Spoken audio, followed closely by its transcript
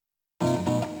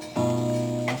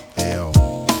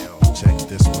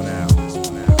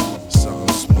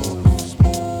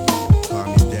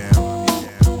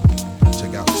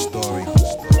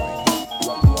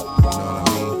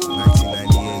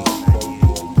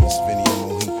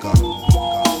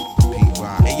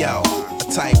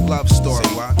love story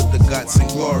with the guts and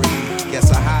glory. Guess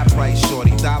a high price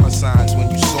shorty, dollar signs when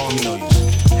you saw me.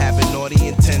 Having naughty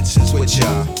intentions with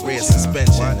ya, rare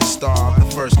suspension, the star of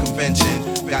the first convention.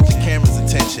 Got the camera's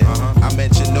attention, I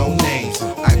mention no names.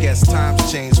 I guess times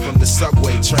changed from the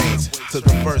subway trains to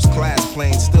the first class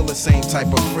plane. Still the same type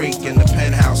of freak in the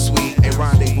penthouse suite. A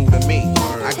rendezvous to meet.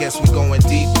 I guess we going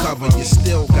deep cover. You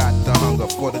still got the hunger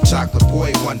for the chocolate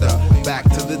boy wonder. Back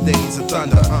to the days of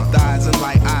thunder. Thighs and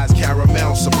light eyes,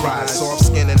 caramel surprise. Soft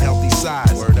skin and healthy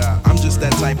size. I'm just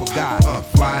that type of guy.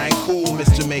 Fly and cool, Miss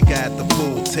Jamaica at the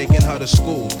pool. Taking her to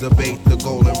school, debate the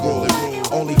golden rule.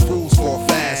 Only fools fall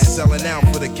fast, selling out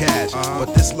for the cash.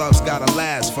 But this love's gotta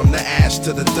last, from the ash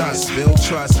to the dust. Build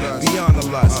trust, beyond the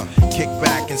lust. Kick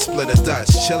back and split a Dutch.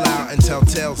 Chill out and tell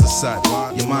tales of such.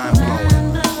 Your mind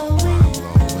blowing.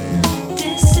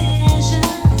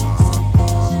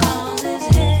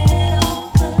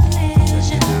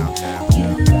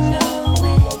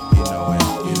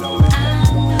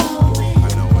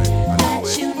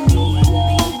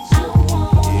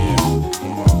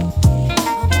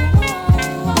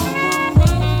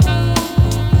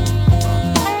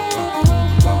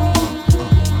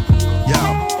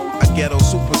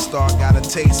 Got a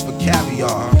taste for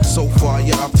caviar. So far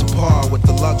you're up to par with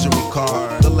the luxury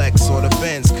car. The Lex or the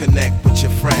Benz, connect with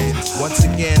your friends. Once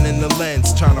again in the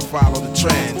lens, trying to follow the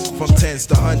trends. From tens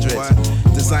to hundreds,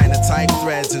 designer type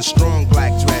threads and strong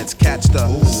black dreads. Catch the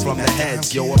from the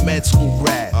heads, yo, a med school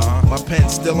grad. My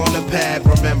pen's still on the pad,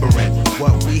 remembering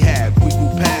what we had. We grew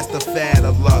past the fad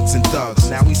of lugs and thugs.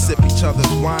 Now we sip each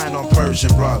other's wine on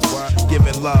Persian rugs,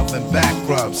 giving love and back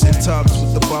rubs in tubs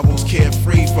with the bubbles,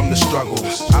 carefree from the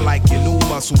struggles. I like your new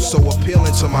muscles, so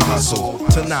appealing to my hustle.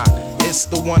 To knock, it's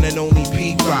the one and only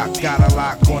P-Rock. Got a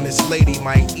lock on this lady,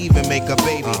 might even make a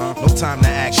baby. No time to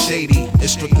act shady,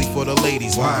 it's strictly for the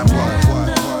ladies. Mind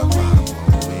blowing.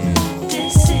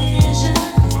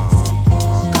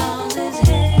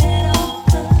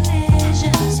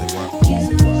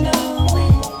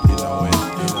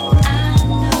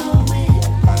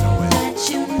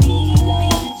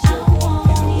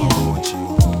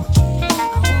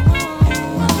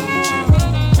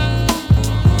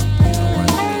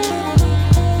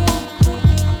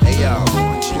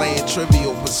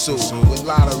 Trivial pursuit with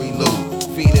lottery loot,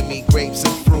 feeding me grapes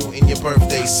and fruit in your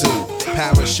birthday suit.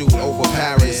 Parachute over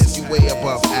Paris, you way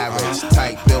above average.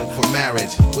 Tight built for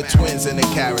marriage, with twins in the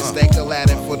carriage. Thank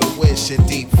Aladdin for the wish and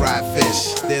deep fried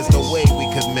fish. There's no way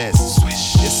we could miss.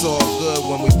 It's all good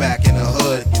when we back in the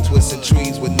hood, twisting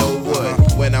trees with no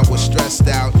wood. When I was stressed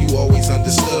out, you always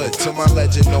understood. To my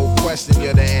legend, no question,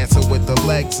 you're the answer with the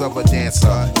legs of a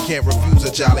dancer. Can't refuse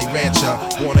a Jolly Rancher,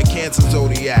 born a Cancer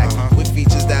zodiac, with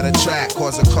features that attract,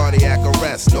 cause a cardiac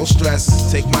arrest. No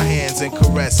stress, take my hands and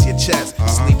caress your chest.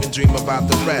 Sleep and dream about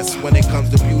the rest. When it comes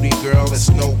to beauty, girl, it's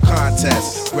no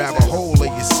contest. Grab a hold of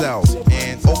yourself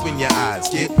and open your eyes.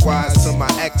 Get wise to my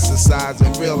exercise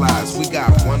and realize we got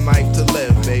one life to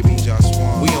live, baby. Just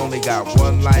one. We only got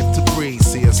one life to breathe.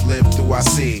 See us live through our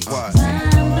seed. What?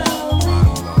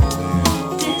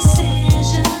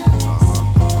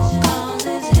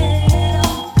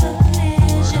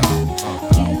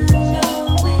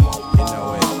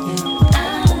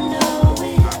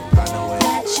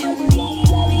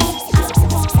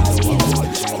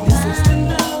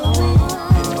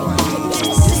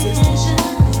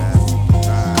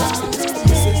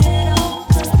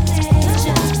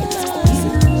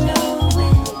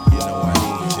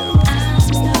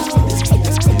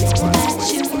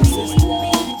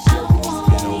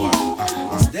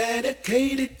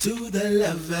 To the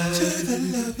lover,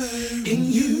 in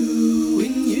you,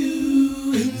 in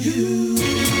you, in you.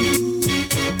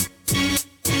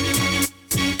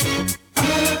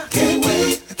 I can't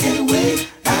wait, I can't wait,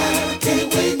 I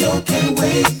can't wait, no, can't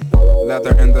wait.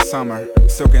 Leather in the summer,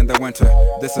 silk in the winter.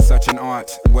 This is such an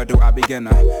art, where do I begin?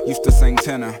 Used to sing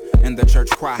tenor in the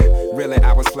church choir. Really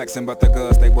I was flexing, but the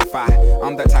girls they were fine.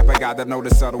 I'm that type of guy that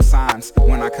notice subtle signs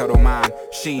when I cuddle mine.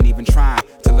 She ain't even trying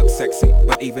to look sexy,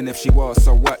 but even if she was,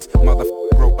 so what?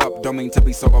 Motherfucker grow up, don't mean to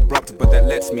be so abrupt, but that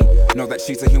lets me know that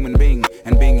she's a human being,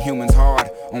 and being human's hard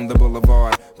on the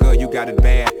boulevard. Girl, you got it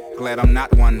bad, glad I'm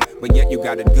not one, but yet you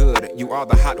got it good. You are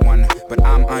the hot one, but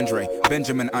I'm Andre,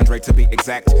 Benjamin Andre to be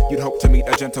exact. You'd hope to meet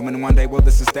a gentleman one day, well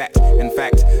this is that. In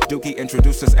fact, Dookie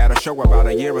introduced us at a show about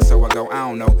a year or so ago, I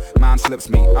don't know, mine slips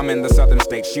me. I'm in the southern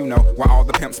states, you know, where all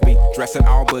the pimps be dressed dressing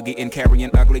all boogie and carrying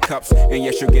ugly cups. And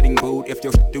yes, you're getting booed if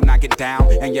your do not get down.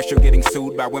 And yes, you're getting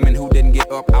sued by women who didn't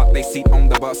get up out they seat on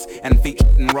the bus. And feet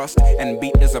shouldn't rust, and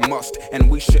beat is a must. And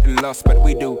we shouldn't lust, but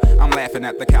we do. I'm laughing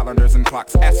at the calendars and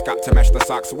clocks. Ask Scott to match the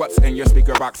socks. What's in your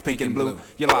speaker box, pink and blue?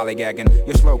 You're lollygagging,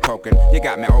 you're slow poking, you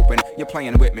got me open. You're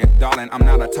playing with me, darling, I'm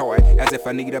not a toy. As if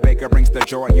Anita Baker brings the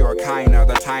joy. You're a kinder,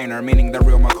 the tiner, meaning the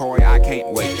real McCoy. I can't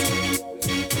wait.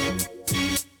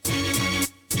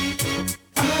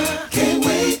 I can't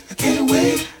wait, I can't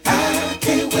wait, I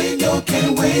can't wait, no,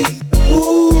 can't wait.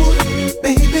 Ooh,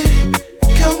 baby,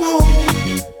 come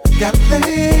home, got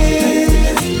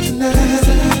plans tonight,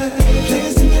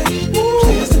 plans tonight,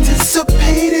 plans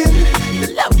anticipating the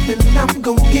loving I'm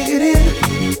gon' get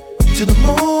in to the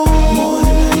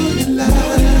morning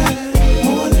light,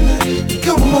 morning light.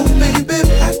 Come on, baby,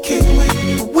 I can't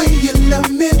wait, the way you love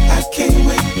me, I can't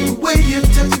wait, the way you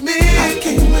touch me, I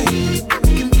can't wait, I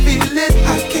can feel it,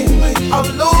 I can't wait, all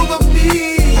over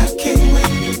me, I can't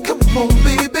wait, come on,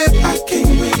 baby, I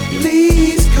can't wait,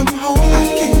 please come home, I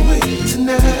can't wait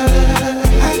tonight,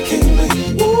 I can't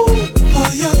wait, ooh, for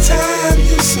your time,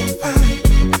 you're so fine,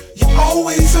 you're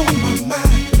always on my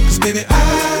mind, 'cause baby, I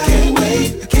can't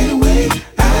wait, I can't wait,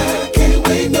 I can't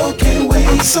wait, no, can't wait,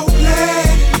 I'm so glad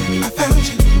I found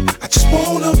you, I just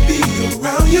wanna be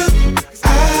around you,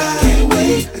 I can't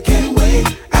wait, I can't wait,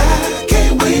 I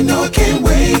can't wait, no, I can't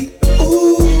wait,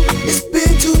 ooh, it's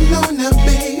been too long now,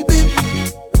 baby,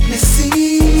 let's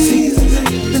see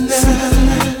the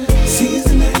night,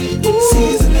 season night,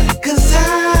 season night, 'cause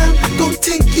I'm gonna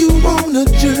take you on a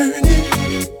journey,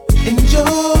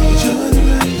 enjoy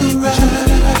the ride,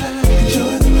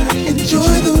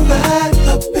 enjoy the ride,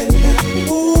 up and down,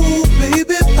 ooh,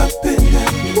 baby, up and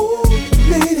down, ooh,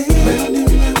 lady, round and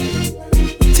round,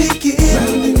 take it,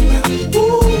 round and round,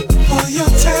 ooh, for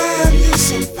your time, you're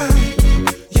so fine,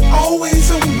 you're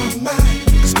always on my mind,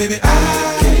 'cause baby, I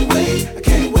can't wait, I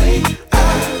can't wait, I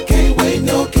can't wait,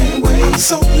 no, can't wait, I'm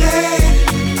so glad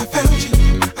I found you,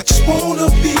 I just wanna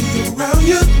be around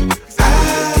you, I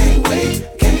can't wait,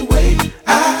 can't wait,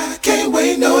 I can't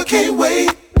wait, no, I can't wait.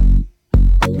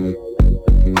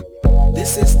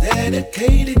 This is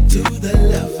dedicated to the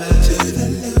lover,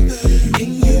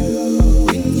 in you,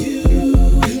 in you,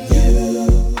 in you.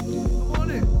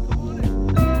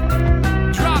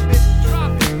 Drop it,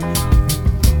 drop it.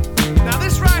 Now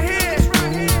this right here,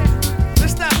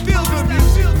 this that feel good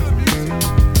music.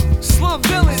 Slum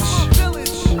Village.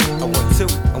 I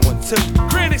want two.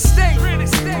 Granite State.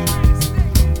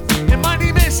 And my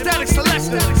name is Static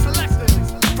Selector.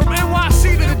 From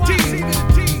NYC to the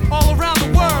D, all around the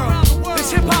world.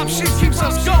 This hip hop shit keeps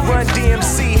us going. Run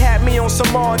DMC had me on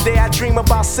some all day. I dream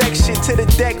about sex shit to the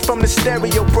deck from the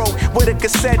stereo broke with a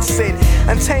cassette sit.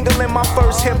 Untangling my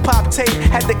first hip hop tape.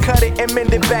 Had to cut it and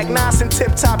mend it back nice in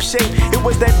tip top shape. It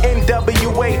was that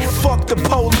NWA. Fuck the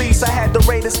police. I had the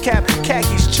Raiders cap,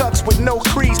 khakis, chucks with no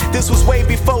crease. This was way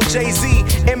before Jay-Z,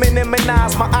 Eminem and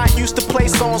Nas. My aunt used to play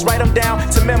songs, write them down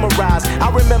to memorize. I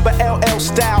remember LL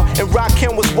Style and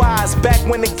Rakim was wise. Back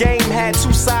when the game had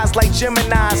two sides like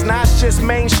Gemini's. Now it's just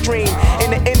mainstream.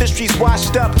 And the industry's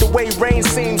washed up the way rain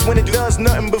seems when it does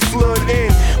nothing but flood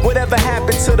in. Whatever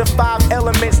happened to the 5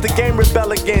 elements the game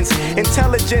rebel against?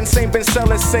 Intelligence ain't been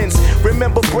selling since.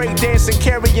 Remember breakdancing,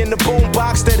 carrying the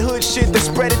boombox, that hood shit that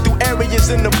spread it through areas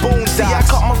in the boondocks. See, I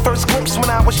caught my first glimpse when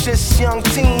I was just young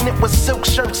teen. It was silk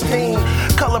shirts, theme,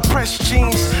 color pressed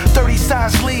jeans, 30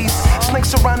 size sleeves,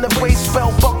 snakes around the waist,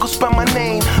 belt buckles by my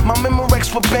name. My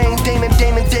Memorex were bang, Dana,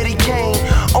 Daddy Kane.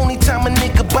 Only time a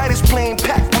nigga bite is playing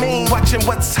Pac-Man, watching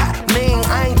what's happening.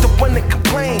 I ain't the one to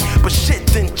complain, but shit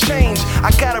didn't change.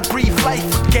 I gotta breathe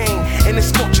life again in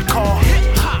this culture called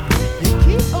hip hop. You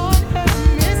keep on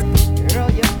hurting this, girl,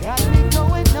 you got me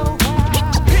going nowhere.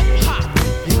 Hip hop.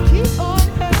 You keep on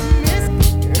hurting this,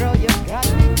 girl, you got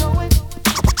me going.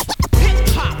 Hip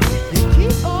hop. You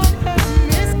keep on hurting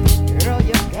this, girl,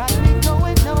 you got me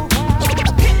going nowhere.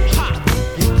 Hip hop.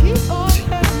 You keep on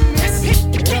hurting this,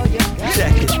 girl, you got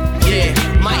Check me. it.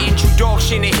 Yeah, my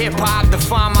introduction to hip hop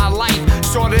defined my life.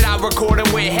 Started out recording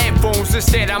with headphones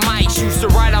instead of mics. Used to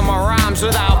write on my rhymes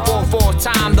without 4/4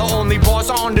 time. The only bars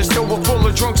I understood were full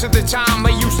of drunks at the time. I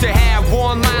used to have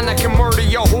one line that can murder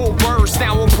your whole verse.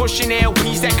 Now I'm pushing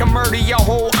LPs that can murder your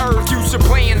whole earth. Used to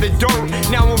play in the dirt,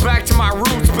 now I'm back to my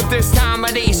roots. But this time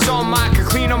it ain't something I could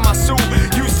clean up my suit.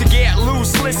 Used to get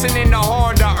loose, listening to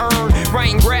hard to earn.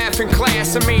 Writing graph in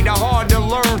class, it made it hard to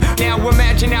learn. Now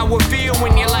imagine how it feel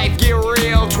when your life get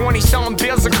real. 20-something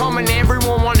bills are coming,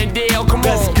 everyone want a deal. Come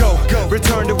on. Let's go.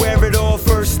 Return to where it all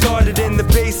first started, in the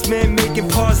basement, making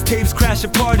pause tapes crash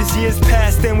apart as years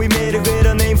passed. Then we made a bit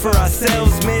a name for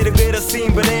ourselves, made a bit of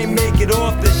scene, but ain't make it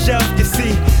off the shelf. You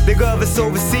Big of us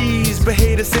overseas, but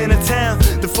hate us in a town.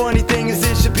 The funny thing is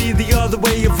it should be the other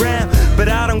way around, but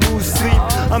I don't lose sleep.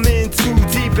 I'm in too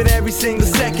deep, and every single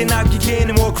second I keep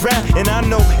gaining more ground. And I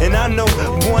know,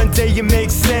 one day it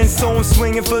makes sense. So I'm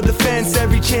swinging for the fence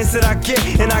every chance that I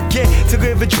get, and I get to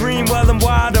live a dream while I'm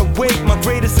wide awake. My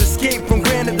greatest escape from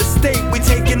granted the state, we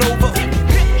taking over.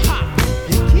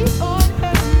 You keep on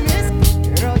hurting me,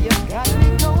 girl, you got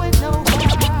me going nowhere.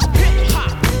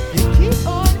 You keep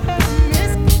on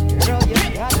hurting me, girl, you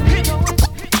got me going.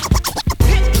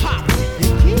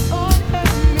 You keep on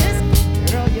hurting me,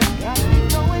 girl, you got me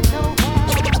going nowhere.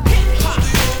 You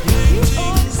keep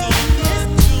on hurting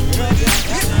me, girl, you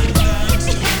got me going.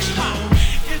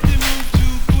 If they move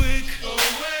too quick,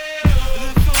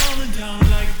 they're falling down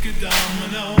like a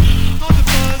domino. All the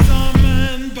buzz are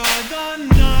men by the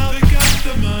Nile. They got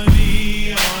the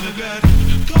money on a bet.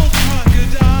 Gold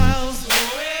crocodiles,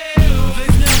 they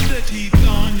snap their teeth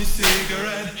on your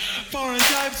cigarette. Foreign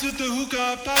types with the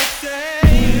hookah pipe say.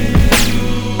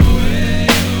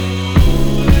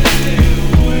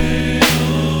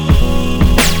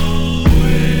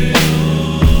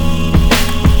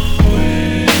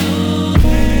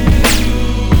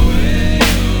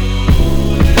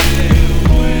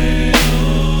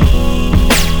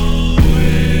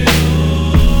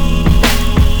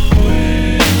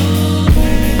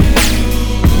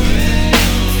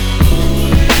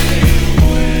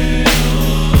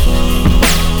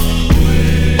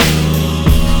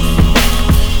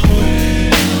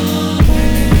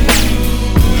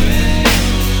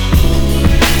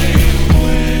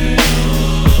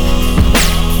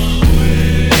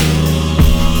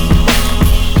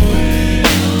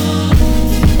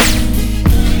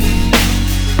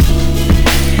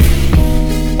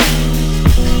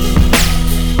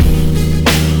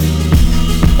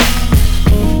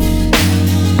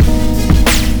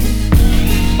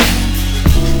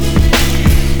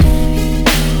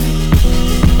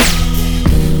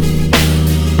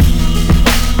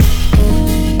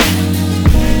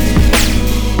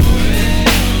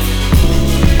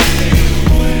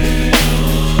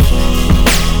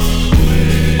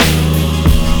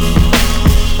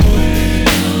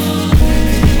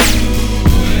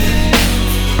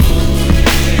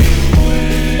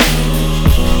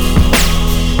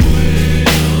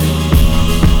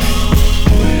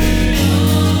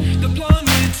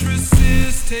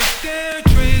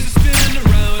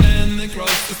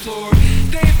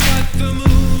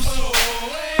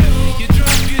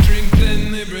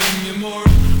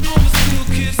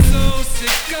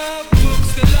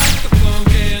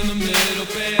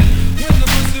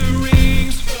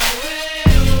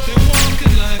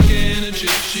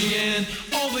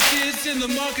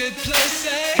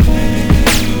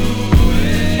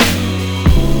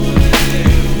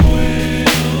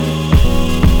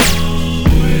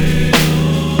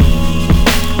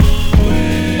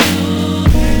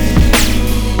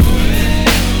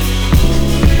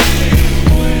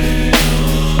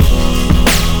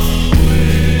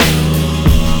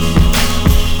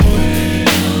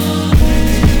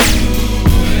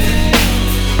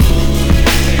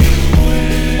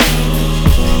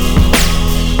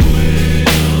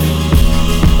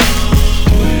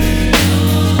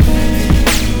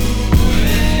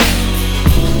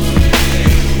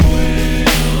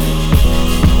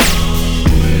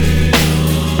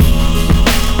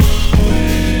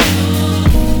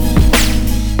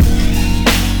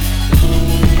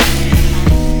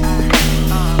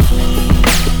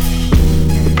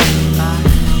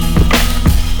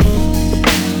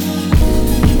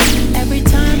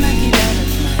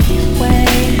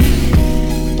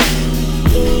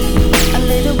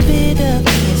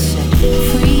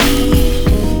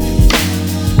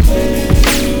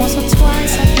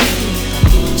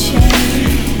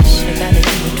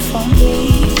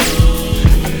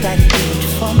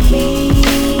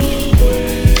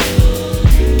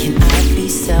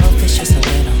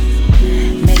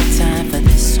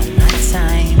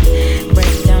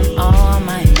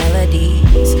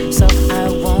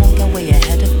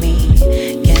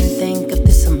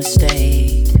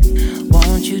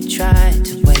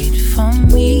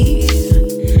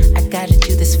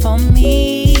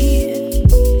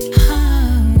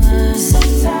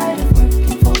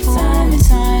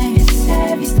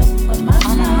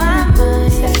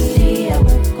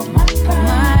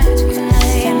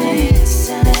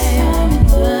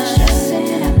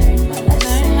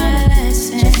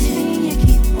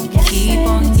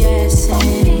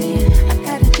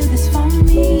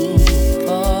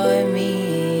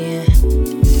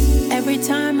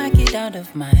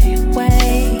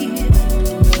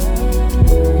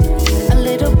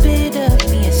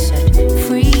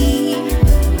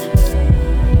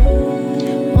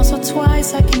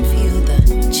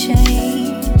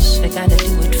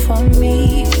 for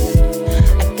me.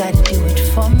 I gotta do it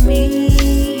for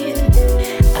me.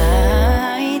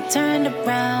 I turned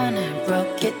around, I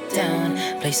broke it down,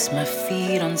 placed my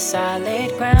feet on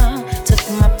solid ground, took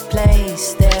my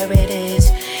place, there it is,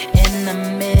 in the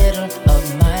middle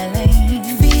of my lane.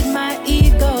 Feed my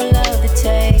ego, love the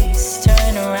taste,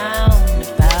 turn around,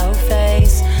 about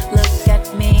face, look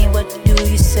at me, what do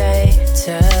you say?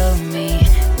 Tell me,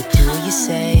 what do you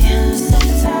say? I'm so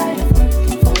tired of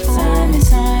working full time, it's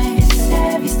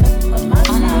heavy stuff on my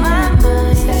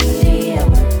mind, steady, I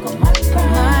work on my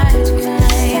pride.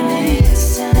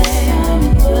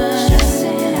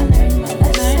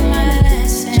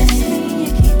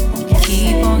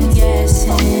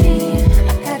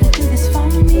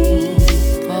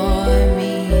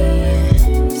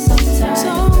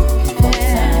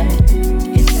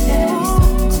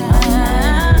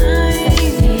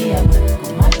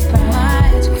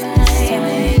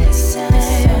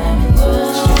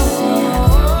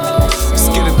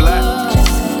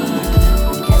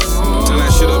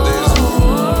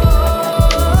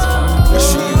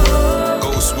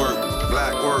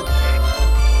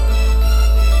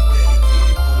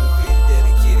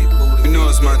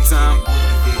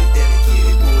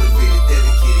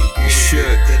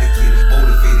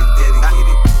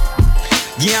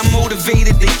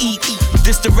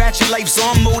 So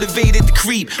I'm motivated to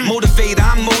creep, motivated,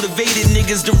 I'm motivated,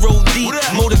 niggas to roll deep.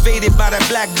 Motivated by that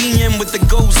black BM with the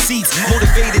gold seats.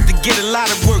 Motivated to get a lot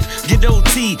of work, get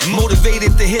OT.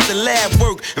 Motivated to hit the lab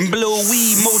work and blow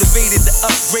weed. Motivated to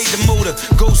upgrade the motor,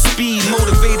 go speed.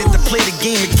 Motivated to play the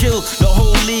game and kill the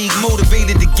whole league.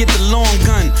 Motivated to get the long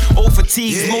gun, old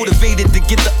fatigues. Motivated to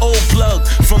get the old plug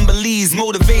from Belize.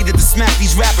 Motivated to smack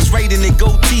these rappers right in their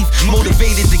gold teeth.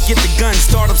 Motivated to get the gun,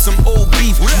 start up some old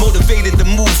beef. Motivated to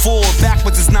move forward,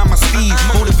 backwards is not my speed.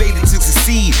 Motivated to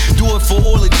succeed, do it for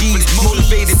all of these.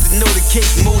 Motivated to know the cake,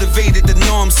 motivated to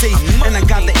know I'm safe. And I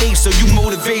got the H, so you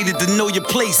motivated to know your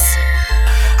place.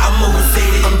 I'm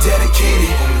motivated, I'm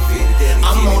dedicated.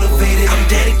 I'm motivated, I'm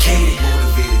dedicated.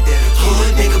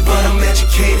 Hood nigga, but I'm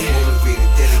educated.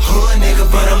 Hood nigga,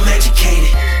 but I'm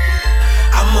educated.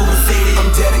 I'm motivated,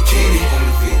 I'm dedicated.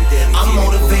 I'm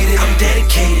motivated, I'm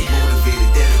dedicated.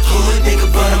 Hood nigga,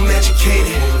 but I'm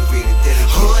educated.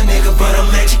 Hood nigga, but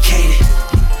I'm educated.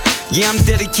 Yeah, I'm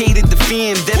dedicated to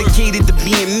fam, dedicated to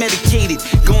being medicated.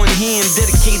 Going ham,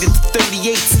 dedicated to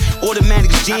 38s.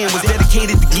 Automatics jam, was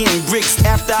dedicated to getting bricks.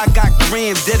 After I got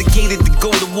grams, dedicated to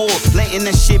go to war, letting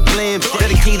that shit blam.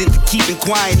 Dedicated to keeping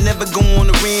quiet, never go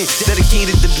on a rant.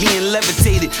 Dedicated to being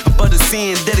levitated above the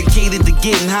sand. Dedicated to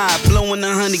getting high, blowing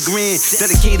 100 grand.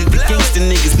 Dedicated to gangster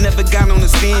niggas, never got on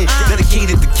the stand.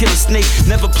 Dedicated to kill a snake,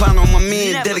 never plot on my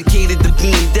man. Dedicated to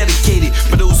being dedicated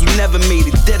for those who never made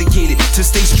it. Dedicated to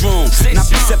stay strong, not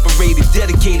be separated.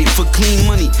 Dedicated for clean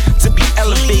money, to be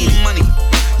elevated.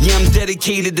 Yeah, I'm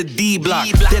dedicated to D-Block,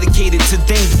 dedicated to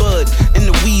Dane Bud in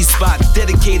the weed spot,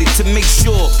 dedicated to make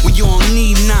sure when you don't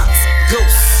need knocks.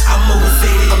 Ghosts. I'm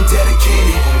motivated, I'm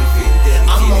dedicated.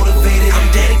 I'm motivated, I'm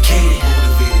dedicated.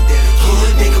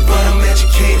 Hood nigga, but I'm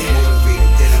educated.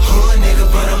 Hood nigga,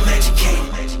 but I'm educated.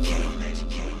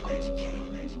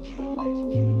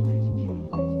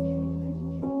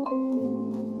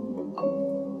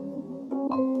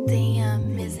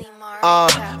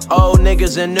 Old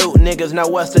niggas and new niggas, now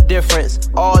what's the difference?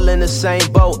 All in the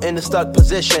same boat, in the stuck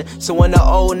position. So when the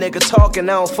old nigga talking,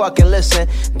 I don't fucking listen.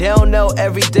 They don't know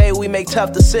every day we make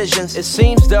tough decisions. It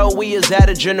seems though we is at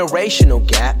a generational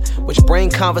gap, which bring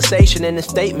conversation in a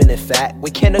statement. In fact,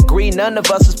 we can agree none of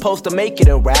us is supposed to make it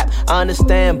in rap. I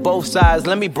understand both sides,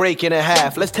 let me break it in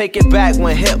half. Let's take it back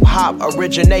when hip-hop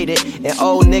originated, and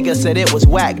old niggas said it was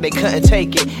whack, they couldn't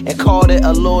take it, and called it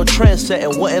a little trendset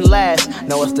and wouldn't last.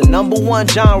 Now it's the #1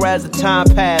 genre as the time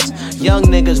passed. Young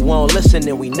niggas won't listen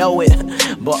and we know it,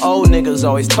 but old niggas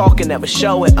always talking, never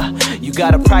show it. You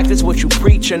gotta practice what you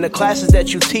preach, and the classes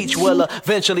that you teach will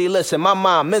eventually listen. My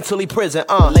mind mentally prison.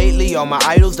 Lately all my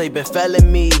idols, they been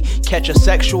failing me. Catch a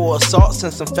sexual assault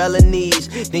and some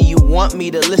felonies. Then you want me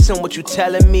to listen what you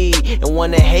telling me, and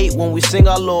wanna hate when we sing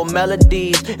our little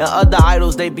melodies. And other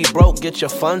idols, they be broke, get your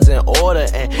funds in order.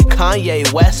 And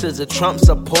Kanye West is a Trump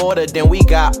supporter. Then we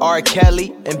got R.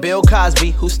 Kelly and Bill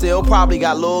Cosby, who still probably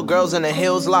got little girls in the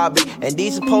Hills lobby. And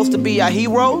these supposed to be our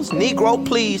heroes? Negro,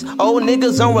 please. Old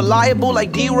niggas unreliable. reliable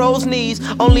like D-Rose knees.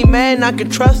 Only man I can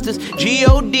trust is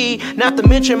G.O.D. Not to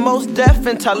mention Most Def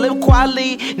and Talib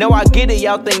Kweli. Now I get it,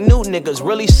 y'all think new niggas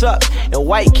really suck, and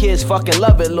white kids fucking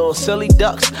love it, little silly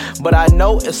ducks. But I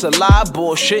know it's a lie,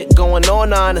 bullshit going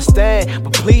on, I understand.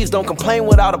 But please don't complain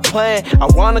without a plan.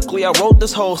 Ironically, I wrote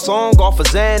this whole song off of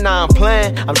Xan, now I'm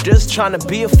playing. I'm just trying to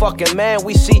be a fucking man.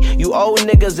 We see you old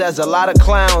niggas as a lot of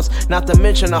clowns. Not to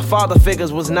mention our father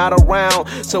figures was not around.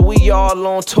 So we all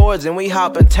on tours and we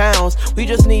hopping towns. We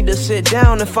just need to sit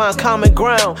down and find common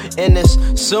ground. And it's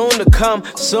soon to come,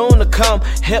 soon to come.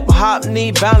 Hip hop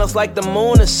need balance like the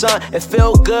moon and sun. It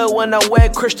feel good when I wear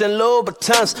Christian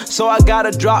Louboutins. So I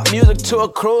gotta drop music to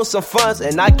accrue some funds.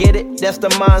 And I get it, that's the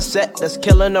mindset that's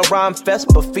killing the rhyme fest,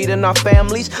 but feeding our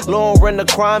families, lowering the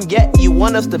crime. Yet you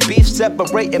want us to beef,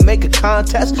 separate and make a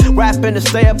contest. Rapping to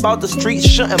stay about the streets,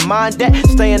 shouldn't mind that.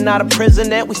 Staying out of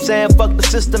prison and we saying fuck the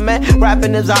system, man.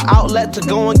 Rapping is our outlet to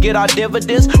go and get our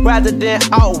dividends, rather than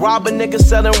out robbing niggas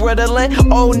selling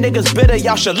Ritalin. Old niggas bitter,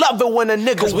 y'all should love it when a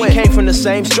nigga win. We came from the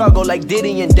same struggle like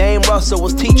Diddy and Dame Russell.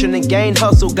 Was teaching and gained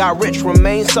hustle, got rich,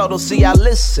 remain subtle. See I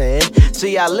listen,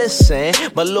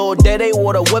 but Lil Daddy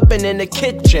water whipping in the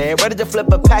kitchen, ready to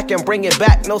flip a pack and bring it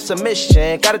back, no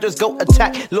submission. Gotta just go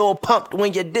attack, Lil Pumped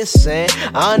when you're dissing.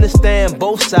 I understand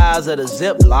both sides of the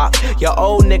ziplock. Your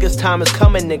old niggas time is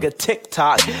coming, nigga,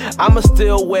 TikTok. I'ma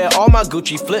still wear all my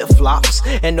Gucci flip-flops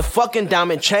and the fucking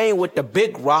diamond chain with the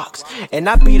big rocks. And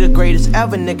I be the greatest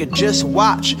ever, nigga, just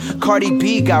watch. Cardi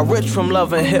B got rich from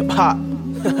loving hip-hop.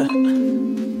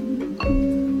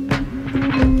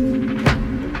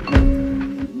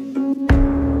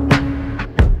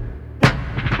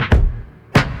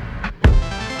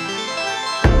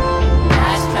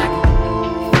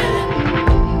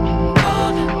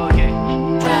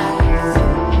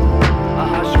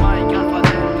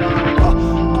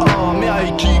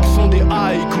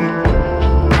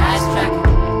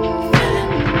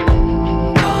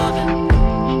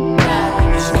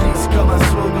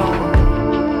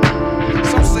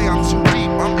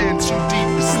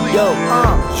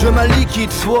 Je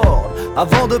m'aliquide Sword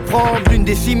avant de prendre l'une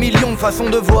des 6 millions de façons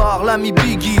de voir l'ami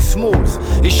Biggie Smalls.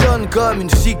 Et Sean comme une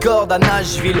 6 cordes à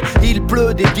Nashville. Il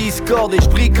pleut des discordes et je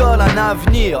bricole un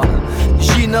avenir.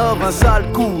 J'innove un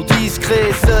sale coup,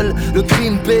 discret, seul le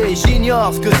crime paie.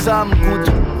 J'ignore ce que ça me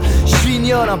coûte.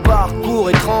 J'fignole un parcours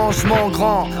étrangement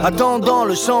grand, attendant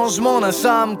le changement d'un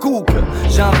Sam Cooke.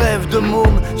 J'ai un rêve de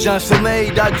môme, j'ai un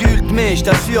sommeil d'adulte, mais je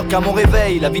t'assure qu'à mon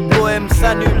réveil, la vie de bohème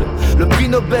s'annule. Le prix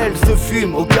Nobel se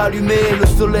fume au calumet, le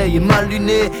soleil est mal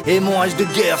luné et mon âge de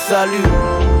guerre s'allume.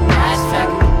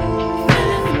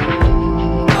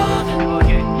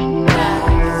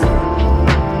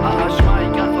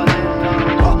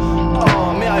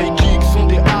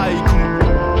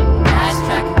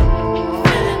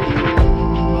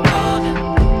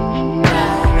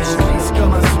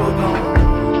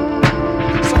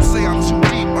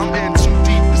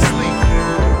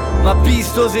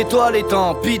 Aux étoiles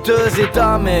étant piteux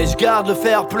état, mais je garde le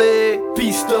fair play,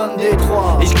 pistonne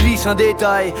Détroit. Et je glisse un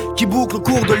détail qui boucle le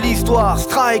cours de l'histoire,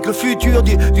 strike le futur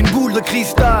d'une boule de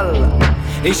cristal.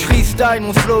 Et je freestyle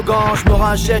mon slogan, je me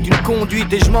rachète une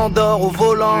conduite et je m'endors au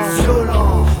volant.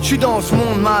 Je suis dans ce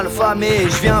monde mal famé,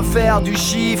 je viens faire du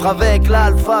chiffre avec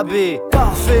l'alphabet.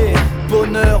 Parfait,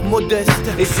 bonheur modeste.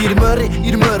 Et s'il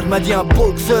meurt, m'a dit un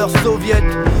boxeur soviète.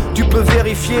 Tu peux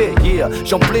vérifier, yeah,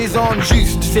 j'en plaisante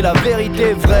juste, c'est la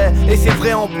vérité vraie, et c'est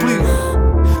vrai en plus.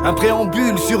 Un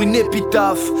préambule sur une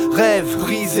épitaphe, rêve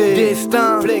brisé,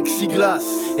 destin, plexiglas.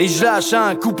 Et je lâche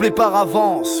un couplet par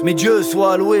avance, mais Dieu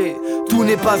soit loué, tout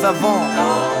n'est pas avant.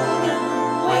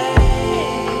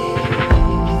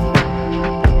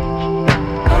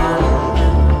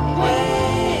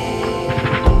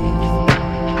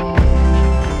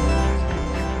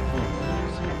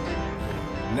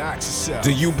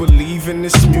 Do you believe in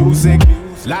this music?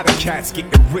 Lot of cats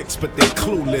getting rich, but they're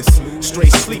clueless.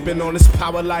 Straight sleeping on this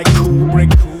power like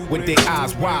Kubrick, with their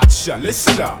eyes wide shut.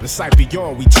 Listen up, the sight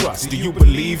beyond we trust. Do you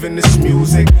believe in this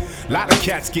music? Lot of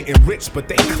cats getting rich, but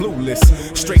they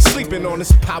clueless. Straight sleeping on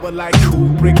this power like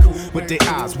Kubrick, with their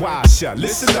eyes wide shut.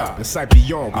 Listen up, the sight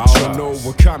beyond we trust. I don't know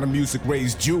what kind of music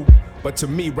raised you, but to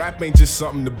me, rap ain't just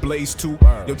something to blaze to.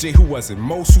 Yo, Jay, who was it?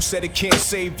 Most who said it can't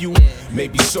save you?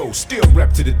 Maybe so, still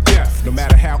rep to the death. No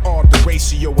matter how odd the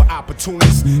ratio of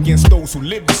opportunists against those who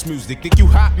live this music. Think you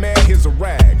hot, man? Here's a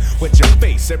rag. With your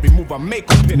face, every move I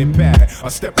make a pen and pad.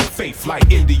 A step of faith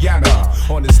like Indiana.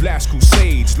 On his last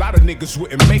crusades, lot of niggas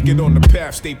wouldn't make it on the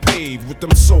paths they paved with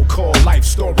them so-called life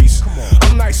stories.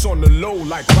 I'm nice on the low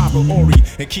like Robert Ory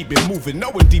and keep it moving,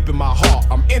 knowing deep in my heart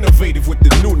I'm innovative with the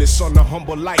newness on the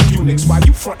humble like Unix. While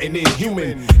you frontin'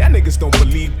 inhuman, that niggas don't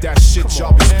believe that shit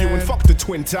y'all be spewing. Fuck the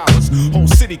Twin Towers, whole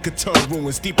city could turn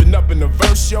ruins. Deepin' up in the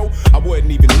verse, yo, I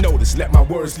wouldn't even notice. Let my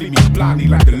words leave me blindly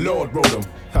like the Lord wrote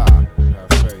them.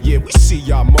 Yeah, we see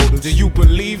y'all motives. Do you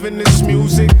believe in this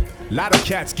music? Lot of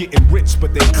cats getting rich,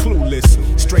 but they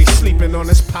clueless. Straight sleeping on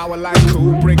this power like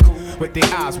Kubrick, with their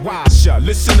eyes wide shut.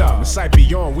 Listen up, it's like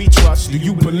beyond we trust. Do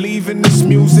you believe in this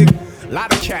music?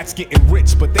 Lot of cats getting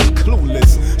rich, but they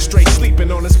clueless. Straight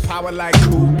sleeping on this power like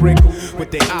Kubrick,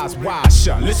 with their eyes wide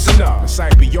shut. Listen up, it's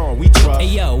like beyond we trust. Hey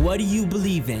yo, what do you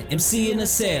believe in? MC in the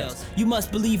sales. You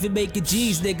must believe in making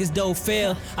G's, niggas don't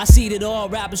fail. I see that all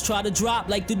rappers try to drop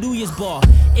like the New Year's ball.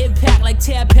 Impact like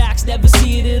Tampax, never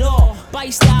see it at all.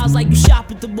 Bite styles like you shop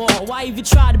at the mall. Why even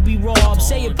try to be raw? I'm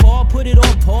saying Paul, put it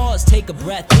on pause. Take a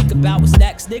breath, think about what's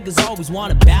next. Niggas always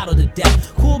wanna battle to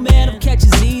death. Cool man, I'm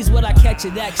catching Z's when I catch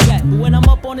a next set. But when I'm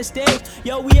up on the stage,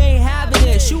 yo, we ain't having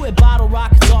it. Shooting bottle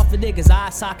rockets off of niggas'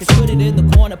 eye sockets. Put it in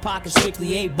the corner pocket, strictly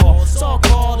 8-ball. It's all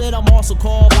called and I'm also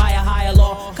called by a higher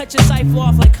law. Cut your cipher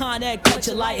off like Con Ed, cut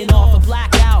your lighting off a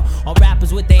blackout. All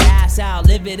rappers with their ass out,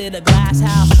 living in a glass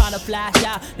house, trying to flash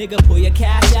out. Nigga, pull your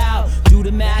cash out, do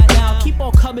the math now. Keep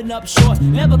on coming up short,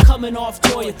 never coming off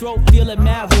tour. Your throat feeling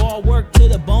mad raw, work to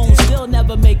the bone, still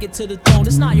never make it to the throne.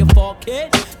 It's not your fault,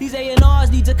 kid. These A&Rs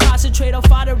need to concentrate on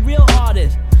finding real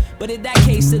artists. But in that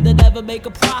case, they'll never make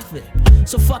a profit.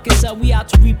 So fuck it, son, we out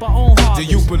to reap our own harvest.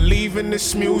 Do you believe in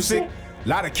this music?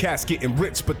 Lot of cats getting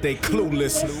rich, but they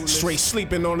clueless. Straight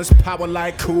sleeping on this power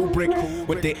like Kubrick,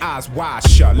 with their eyes wide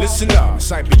shut. Listen up,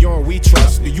 it's like beyond we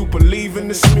trust. Do you believe in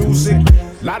this music?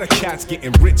 Lot of cats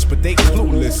getting rich, but they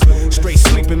clueless. Straight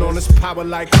sleeping on this power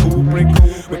like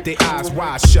Kubrick, with their eyes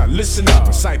wide shut. Listen up,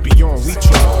 it's like beyond we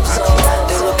trust.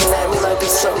 They looking at me like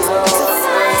there's something wrong.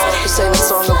 This ain't a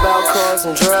song about cars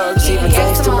and drugs. Even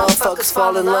gangster motherfuckers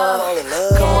fall in love.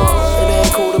 Come on, it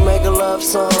ain't cool to make a love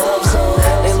song.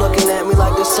 They looking at me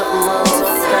like there's something wrong.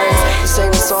 This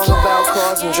ain't a song about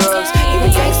cars and drugs.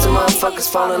 Even gangster motherfuckers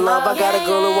fall in love. I got a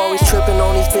girl who always tripping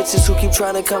on these bitches who keep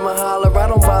trying to come and holler. I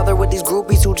don't bother with these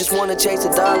groupies who just wanna chase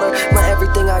a dollar. My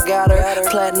everything I got her,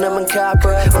 platinum and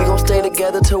copper. We gon' stay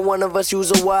together till one of us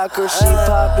use a walker. She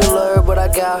popular, but I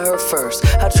got her first.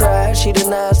 I tried, she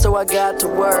denied, so I got to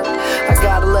work. I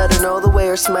gotta let her know the way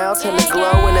her smile tend to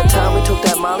glow. And that time we took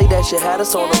that Molly, that shit had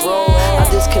us on the road. I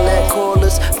disconnect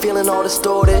cordless, feeling all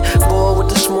distorted. Bored with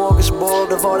the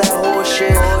smorgasbord of all that horse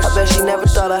shit. I bet she never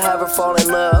thought I'd have her fall in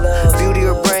love. Beauty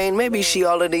or brain, maybe she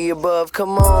all of the above.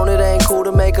 Come on, it ain't cool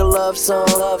to make a love song.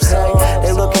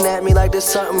 They looking at me like there's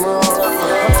something wrong.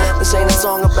 This ain't a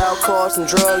song about cars and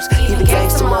drugs. Even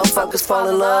gangster motherfuckers fall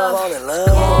in love.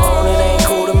 Come on, it ain't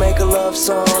cool to make a love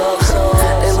song.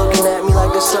 They looking at me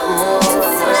like there's something wrong.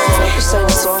 This ain't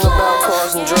a song about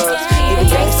cars and drugs. Even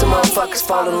gangster motherfuckers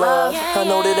fall in love. I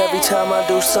know that every time I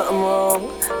do something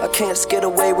wrong, I can't just get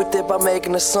away with it by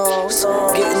making a song.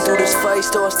 Getting through this fight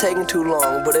starts taking too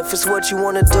long. But if it's what you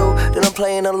wanna do, then I'm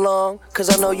playing along. Cause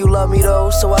I know you love me though,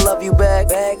 so I love you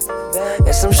back.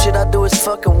 And some shit I do is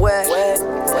fucking whack.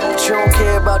 But you don't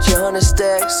care about your 100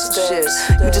 stacks. Shit,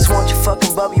 you just want your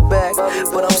fucking bubby back.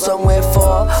 But I'm somewhere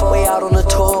far, way out on the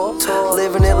tour,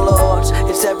 living it large,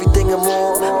 it's everything and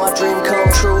more. My dream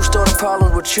come true, started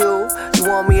problems with you. You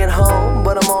want me at home,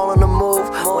 but I'm all on the move.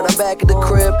 When I'm back at the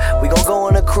crib, we gon' go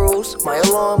on a cruise. My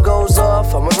alarm goes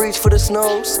off, I'ma reach for the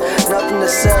snooze. Nothing to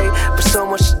say, but so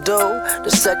much to do. The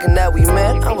second that we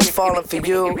met, I was falling for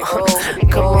you.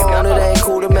 Come on, it ain't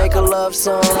cool to make a love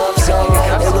song.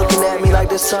 They looking at me like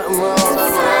there's something wrong.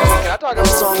 A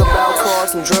song about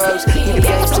cars and drugs. Even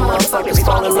gangster motherfuckers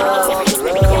fall in love.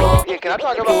 Come on, can I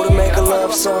talk about cool to make a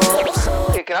love song.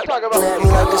 Can I talk about at me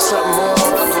like there's something wrong.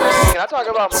 Can I talk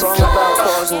about song about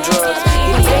cars and drugs?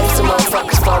 Even gangster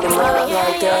motherfuckers fall in love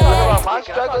like that. About my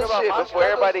struggle shit before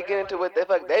everybody get into what the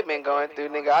fuck they've been going through,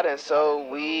 nigga. I done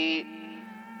sold weed,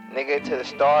 nigga, to the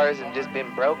stars and just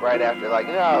been broke right after. Like,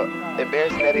 you know how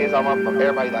embarrassing that is on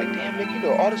everybody. Like, damn, nigga, you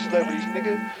know all the celebrities,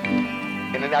 nigga.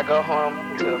 And then I go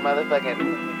home to a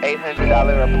motherfucking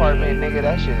 $800 apartment, nigga.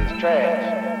 That shit is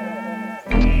trash.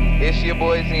 It's your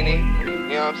boy Zini,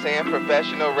 you know what I'm saying?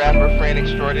 Professional rapper, friend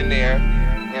extraordinaire.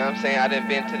 You know what I'm saying? I done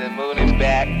been to the moon and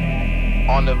back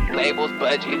on the label's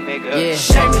budget, nigga. Yeah,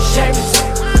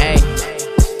 Seamus, hey,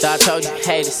 Thought I told you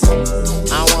haters.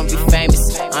 I don't wanna be famous.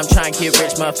 I'm trying to get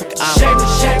rich, motherfucker.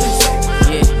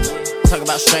 Yeah. Talk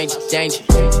about stranger danger.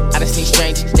 I done seen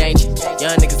stranger danger.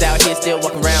 Young niggas out here still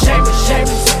walking around.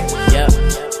 Yup.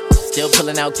 Still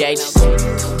pulling out gauges.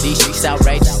 These streets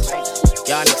outrageous.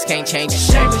 Y'all niggas can't change it.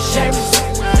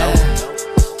 No.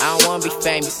 I don't wanna be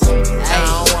famous. I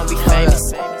don't wanna be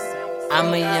famous.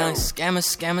 I'm a young scammer.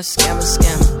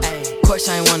 Ay, of course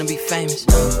I ain't wanna be famous.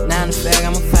 Now in the fag,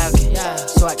 I'm a falcon,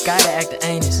 so I gotta act the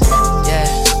anus. Yeah,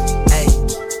 ay,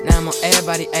 now I'm on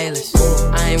everybody A-list.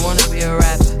 I ain't wanna be a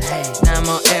rapper. Now I'm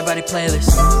on everybody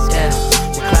playlist. Yeah,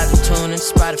 the cloud the tune and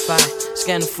Spotify.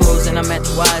 Scan the fools and I'm at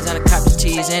the Y's. I done cop the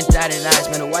T's and dotted I's.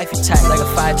 Man, the wifey tight like a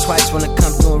 5 twice. When it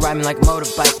come through and ride me like a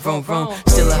motorbike. Vroom, vroom.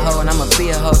 Still a hoe and I'ma be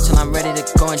a hoe till I'm ready to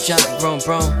go and jump. Vroom,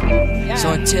 vroom.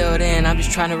 So until then, I'm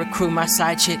just trying to recruit my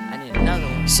side chick. I need another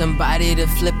one. Somebody to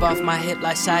flip off my hip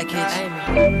like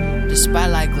sidekicks. The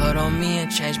spotlight glowed on me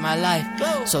and changed my life.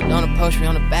 So don't approach me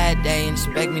on a bad day and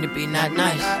expect me to be not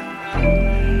nice.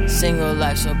 Single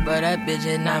life, so bro, that bitch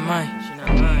is not mine.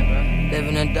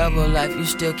 Living a double life, you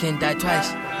still can't die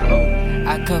twice.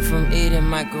 I come from eating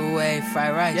microwave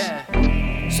fried rice.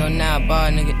 So now I ball a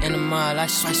nigga in the mall, I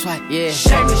swipe, yeah.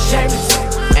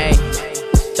 Hey,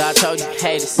 thought I told you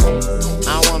haters.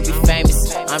 I don't wanna be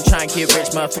famous. I'm trying to get rich,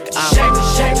 motherfucker.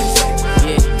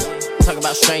 Yeah. Talk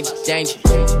about stranger danger.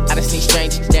 I done seen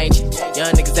stranger danger.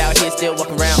 Young niggas out here still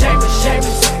walking around.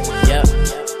 Yup.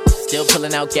 Still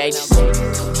pulling out gauges.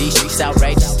 These streets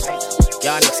outrageous.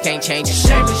 Y'all niggas can't change it.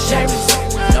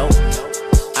 No,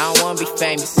 I don't wanna be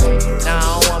famous. Nah, I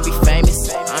don't wanna be famous.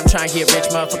 I'm trying to get rich,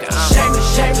 motherfucker.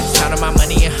 Counting my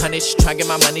money in hundreds, trying to get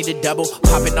my money to double.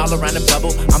 Popping all around the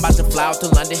bubble. I'm about to fly out to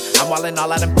London. I'm walling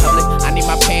all out in public. I need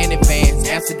my pay in advance.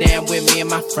 Amsterdam with me and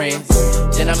my friends.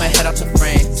 Then I'ma head out to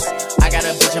France. I got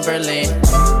a bitch in Berlin.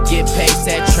 Get paid,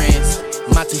 sad trends.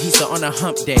 Matuhisa on a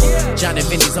hump day. John and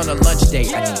Vinny's on a lunch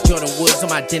date. I need Jordan Woods on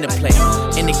my dinner plate.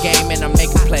 In the game and I'm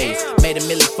making plays. Made a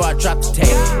million before I dropped the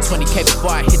tape. 20K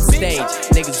before I hit the stage.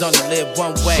 Niggas only live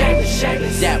one way.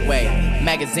 That way.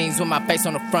 Magazines with my face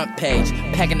on the front page.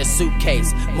 Packing a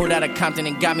suitcase. Moved out of Compton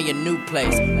and got me a new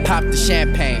place. Popped the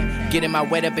champagne. Getting my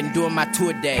weight up and doing my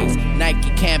tour days. Nike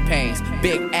campaigns.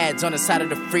 Big ads on the side of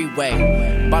the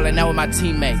freeway. Balling out with my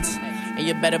teammates. And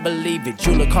you better believe it.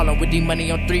 Jeweler calling with D-Money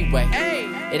on 3-way.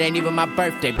 It ain't even my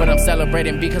birthday, but I'm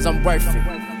celebrating because I'm worth it.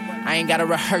 I ain't gotta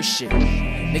rehearse shit.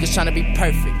 Niggas tryna be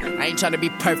perfect. I ain't tryna be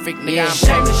perfect, nigga.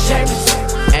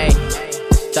 Hey,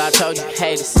 thought I told you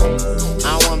haters.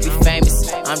 I don't wanna be famous.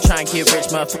 I'm trying to get rich,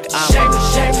 motherfucker.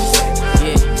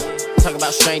 Yeah. Talk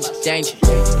about stranger danger.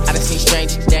 I done seen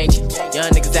stranger danger.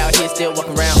 Young niggas out here still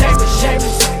walking around.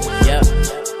 Yup.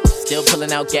 Still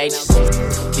pulling out gauges.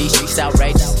 These streets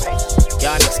outrageous.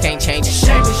 Y'all niggas can't change it.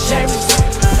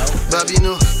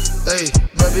 Babino, hey,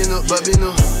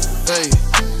 Babino, hey.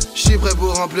 J'suis prêt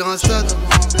pour remplir un stade.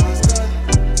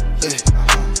 Hey.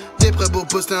 T'es prêt pour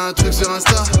poster un truc sur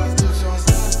Insta?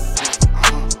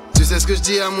 Tu sais ce que je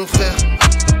dis à mon frère?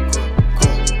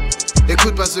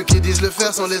 Écoute pas ceux qui disent le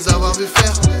faire sans les avoir vu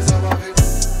faire.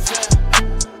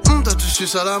 Toi tu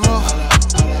suces à la mort.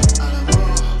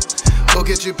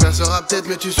 Ok tu perceras peut-être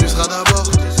mais tu suceras d'abord.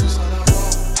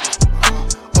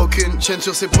 Aucune chaîne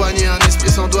sur ses poignets, un esprit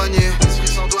sans douanier.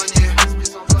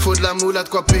 Faut de la moule, à de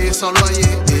quoi payer sans loyer.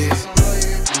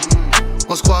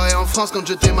 On se croirait en France quand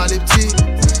je t'ai mal les petits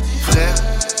frères.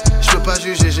 Je peux pas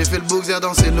juger, j'ai fait le boxer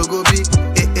danser le gobi.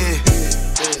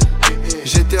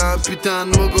 J'étais un putain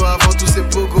de mogo avant tous ces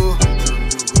pogos.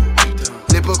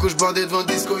 L'époque où je bandais devant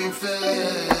Disco Inferno.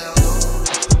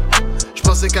 Je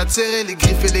pensais qu'à te serrer, les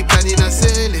griffes et les canines à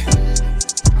serrer.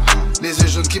 Les yeux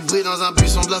jaunes qui brillent dans un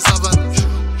buisson de la savane.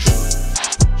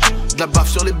 De la baffe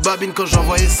sur les babines quand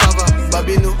j'envoyais ça va,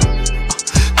 Babino.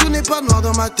 Tout n'est pas noir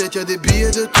dans ma tête, y'a des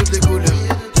billets de toutes les couleurs.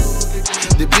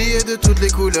 Des billets de toutes les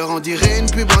couleurs, on dirait une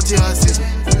pub anti-racisme.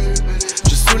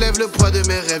 Je soulève le poids de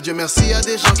mes rêves, Dieu merci, y'a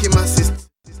des gens qui m'assistent.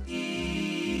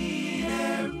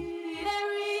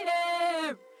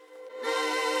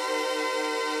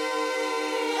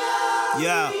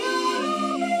 Yeah.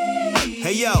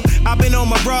 Hey yo, I've been on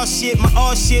my raw shit, my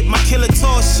all shit, my killer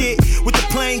toss shit. With the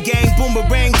plane gang,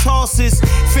 boomerang tosses.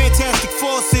 Fantastic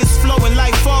forces, flowing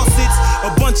like faucets.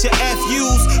 A bunch of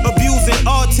FUs, abusing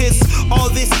artists. All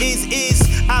this is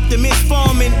optimist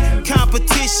farming.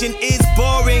 Competition is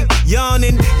boring,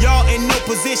 yawning. Y'all in no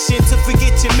position to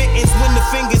forget your mittens when the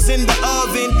fingers in the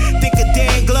oven. Think of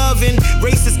Dan Glovin,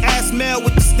 racist ass male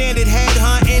with the standard head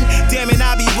hunting. Damn it,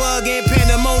 I be bugging,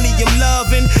 pandemonium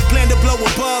loving. Plan to blow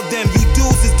above them. You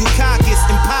dudes is Dukakis,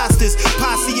 imposters,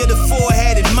 posse of the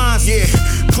four-headed monster. Yeah,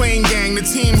 Plain gang, the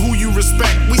team who you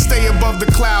respect. We stay above the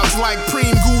clouds like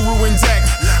Preem, Guru, and Deck.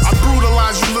 I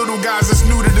brutalize you little guys that's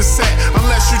new to the set,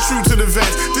 unless you're true to the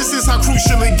vets. This is how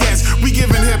crucial it gets. We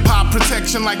giving hip-hop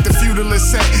protection like the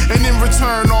feudalist set. And in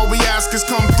return, all we ask is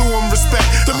come through and respect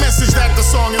the message that the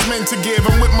song is meant to give.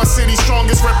 I'm with my city's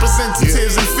strongest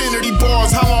representatives. Infinity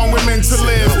bars, how long we're meant to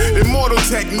live. Immortal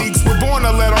techniques, we're born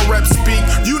to let our reps speak.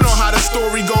 You know how the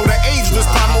story go. The ageless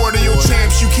primordial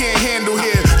champs you can't handle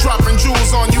here. Dropping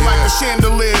jewels on you like a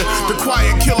chandelier. The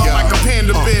quiet killer like a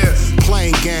panda bear.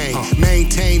 Plain gang,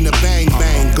 maintain the bang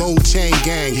bang, gold chain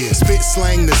gang. Spit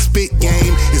slang, the spit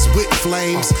game is with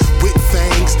flames, with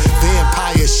fangs,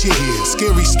 vampire shit.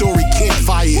 Scary story,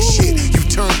 campfire shit. You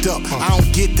turned up, I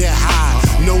don't get that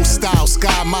high. No style,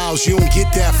 sky miles, you don't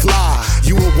get that fly.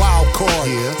 You a wild card,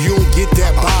 you don't get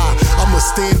that buy. I'm a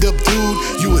stand up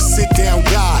dude, you a sit down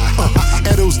guy.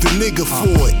 Edo's the nigga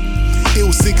for it.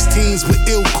 Ill 16s with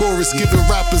ill chorus, giving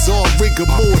rappers all rigor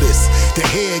mortis. The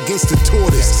hair against the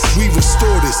tortoise, we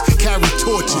restore this, carry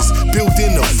torches, build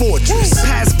in a fortress.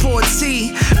 Passport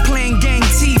T, playing gang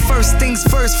T. First things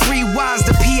first, free wise,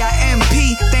 the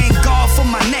PIMP. Thank God for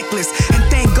my necklace, and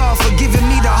thank God for giving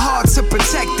me the heart to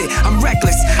protect it. I'm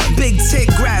reckless, big tip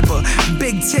grabber,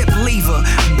 big tip lever,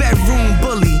 bedroom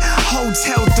bully,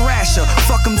 hotel thrasher.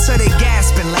 Fuck them till they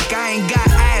gasping like I ain't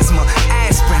got asthma.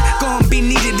 Aspirin, gon' be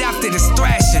needed after this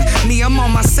thrashing. Me, I'm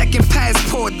on my second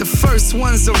passport, the first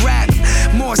one's a rap.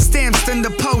 More stamps than the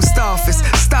post office.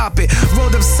 Stop it,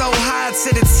 rolled up so high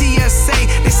to the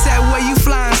TSA. They said, where you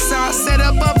flying, sir? I said,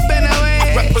 up in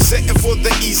LA. Representing for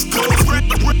the East Coast.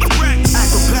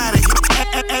 Acrobatic,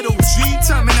 LOG,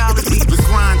 terminology. The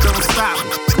grind don't stop.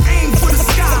 Aim for the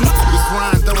sky. The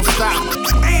grind don't stop.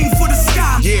 Aim for the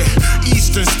sky. Yeah,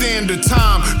 Eastern Standard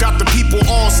Time. Got the people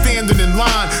all standing in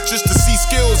line just to see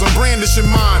skills I'm brandishing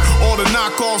mine. All the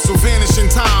knockoffs will vanish in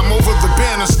time over the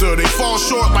banister. They fall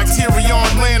short like Tyrion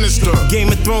Lannister. Game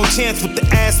of Thrones chance with the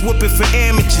ass whooping for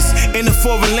amateurs. In a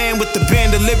foreign land with the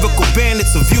band of lyrical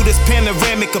bandits. A view this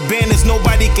panoramic abandons.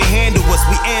 Nobody can handle us.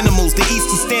 We animals. The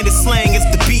Eastern Standard slang is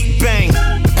the beat bang.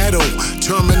 Edo,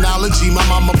 terminology, my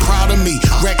mama proud of me.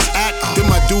 Rex act, then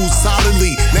my dudes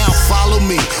solidly. Now follow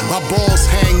me. My balls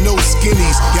hang no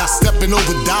skinnies. Y'all stepping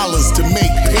over dollars to make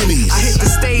pennies. I hit the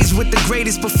stage with the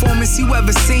greatest performance you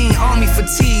ever seen. Army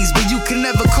fatigues, but you can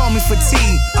never call me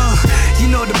fatigued. You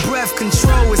know the breath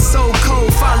control is so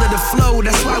cold. Follow the flow,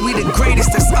 that's why we the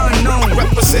greatest that's unknown.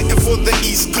 Representing for the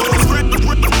East Coast.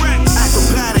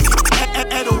 Acrobatic,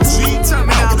 LOG,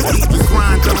 terminology. The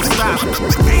grind don't stop.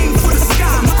 Aim for the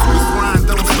sky. The grind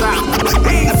don't stop.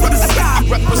 Aim for the sky.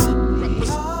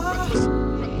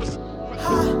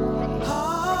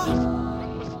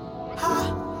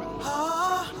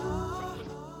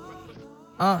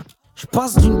 Je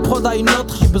passe d'une prod à une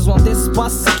autre, j'ai besoin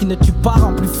d'espace. Ce qui ne tue pas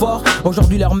rend plus fort.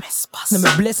 Aujourd'hui leur messe ne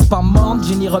me blesse pas morte.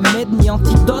 J'ai ni remède ni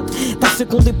antidote. T'as ceux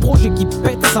qui ont des projets qui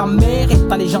pètent sa mère. Et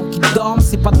t'as les gens qui dorment,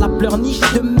 c'est pas de la pleurniche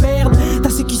de merde. T'as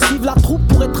ceux qui suivent la troupe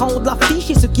pour être en haut de l'affiche.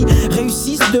 Et ceux qui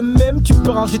réussissent de même. Tu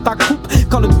peux ranger ta coupe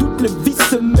quand le doute, le vice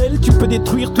se mêle. Tu peux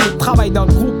détruire tout le travail d'un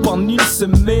groupe en une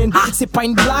semaine. C'est pas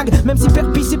une blague, même si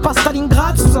Perpi c'est pas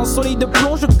Stalingrad. Sous un soleil de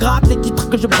plomb je gratte les titres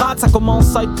que je brade. Ça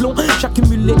commence à être long,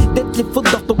 j'accumule les dettes, les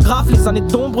fautes d'orthographe, les années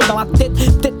d'ombre dans la tête.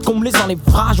 Peut-être qu'on me les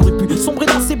enlèvera. J'aurais pu sombrer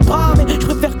dans ses bras, mais je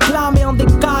préfère clamer en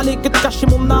décalé que de cacher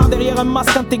mon art derrière un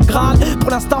masque intégral.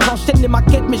 Pour l'instant j'enchaîne les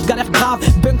maquettes, mais je galère grave.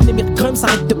 Bunk, les Grums,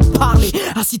 arrête de parler.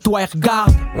 Assis-toi et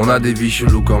regarde. On a des vies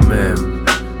cheloues quand même.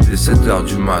 Dès 7h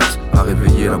du mat, à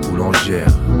réveiller la boulangère.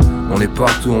 On est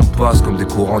partout, on passe comme des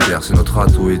courants d'air. C'est notre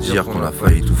atout et dire qu'on a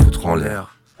failli tout foutre en l'air.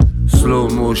 Slow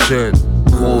motion,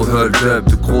 gros hold up,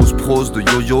 de grosses pros, de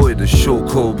yo-yo et de show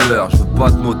cobbler. Je veux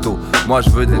pas de moto, moi je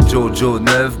veux des Jojo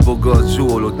neuf. Beau gosse joue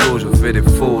au loto, je fais des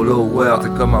followers. T'es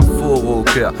comme un faux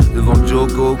rocker, devant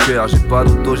Joe Cocker. J'ai pas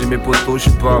d'auto, j'ai mes potos, je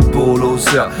suis pas un polo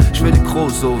serre. Je fais du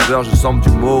crossover, je sens du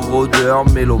morodeur.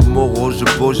 Mélo moro, je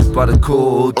beau, j'ai pas de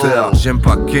co-auteur. J'aime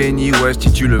pas Kenny West,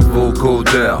 il tue le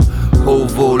vocodeur. Haut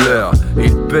voleur, et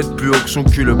il pète plus haut que son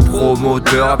cul le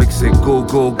promoteur. Avec ses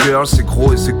go-go girls, ses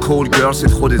gros et ses cold girls, c'est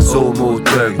trop des homo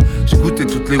thugs. J'ai goûté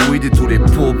toutes les weed et tous les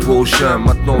popos chiens.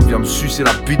 Maintenant on vient me sucer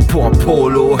la bite pour un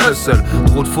polo hustle.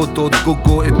 Trop de photos de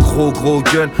gogo et de gros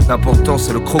guns. L'important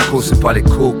c'est le croco, c'est pas les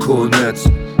coconuts.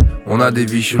 On a des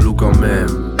vies cheloues quand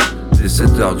même. Dès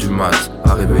 7h du mat,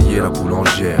 à réveiller la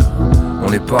boulangère.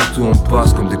 On est partout, on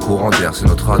passe comme des courants d'air. C'est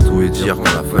notre atout et dire qu'on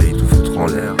a failli tout foutre en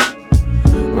l'air.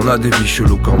 On a des vies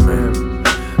cheloues quand même.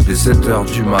 Dès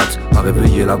 7h du mat, à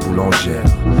réveiller la boulangère.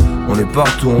 On est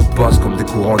partout, on passe comme des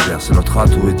courants d'air. C'est notre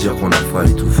atout et dire qu'on a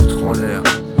failli tout foutre en l'air.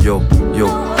 Yo, yo.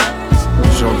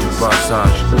 gens du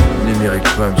passage, numérique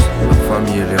Bums, la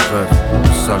famille et les rêves,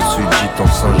 salle sud, gitan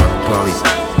Saint-Jacques, Paris.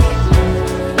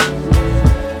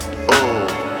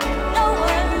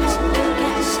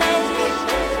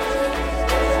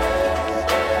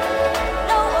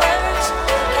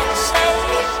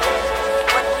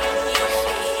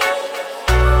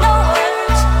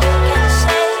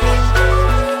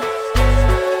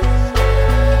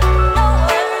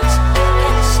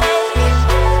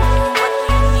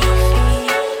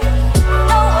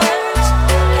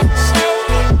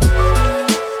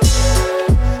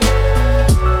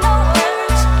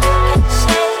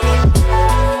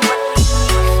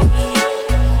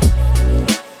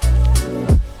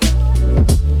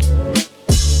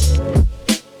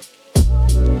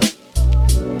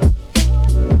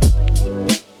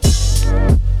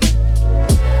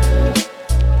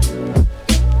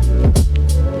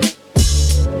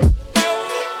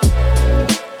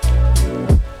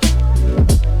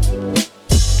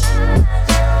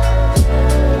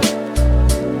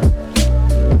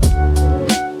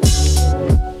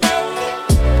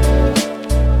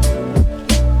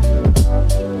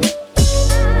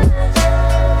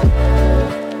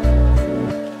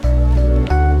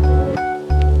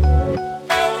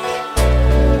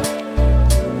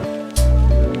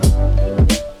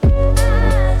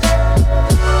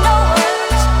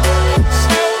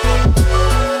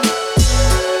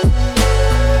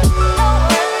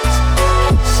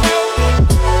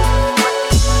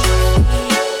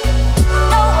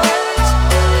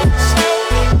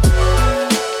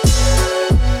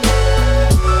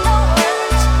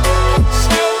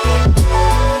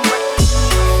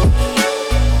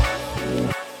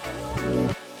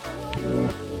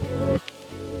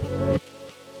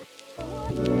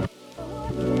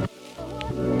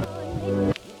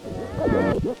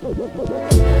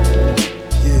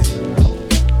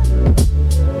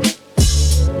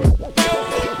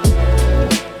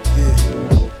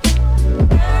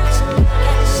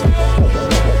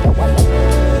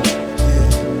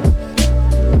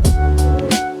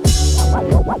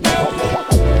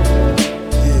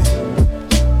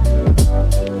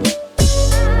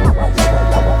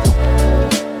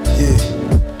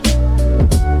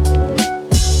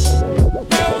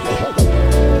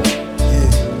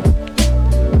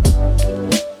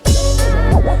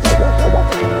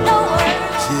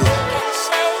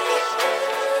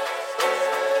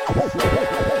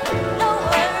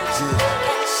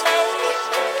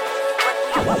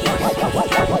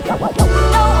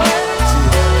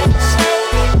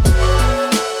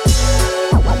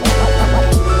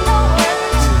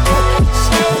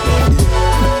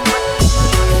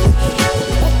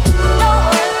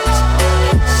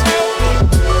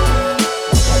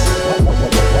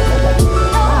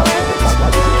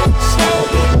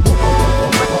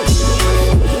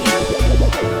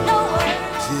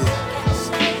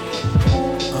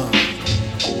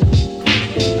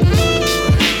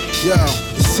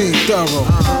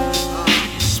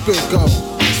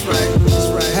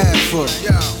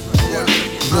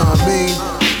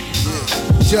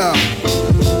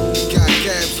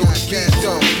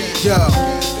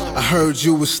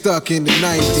 You were stuck in the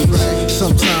 90s.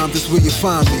 Sometimes that's where you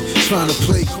find me, trying to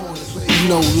play corners. You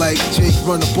know, like Jake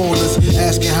run up on us,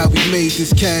 asking how we made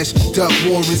this cash. Duck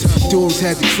warrants, dudes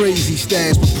had the crazy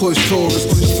stash, but push Taurus.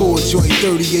 4-joint,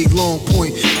 38 long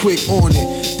point, quick on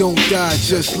it. Don't die,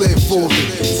 just live for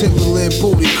it. Timberland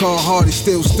booty, Carhartt,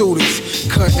 still students.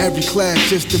 Cut every class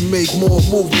just to make more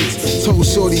movements. Told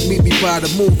Shorty, meet me by the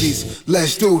movies.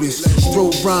 Let's do this.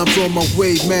 Throw rhymes on my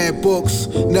way, mad books.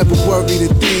 Never worried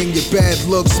a thing, your bad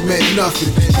looks meant nothing.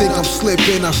 Think I'm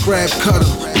slipping, I grab, cut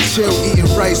 'em. Chill eating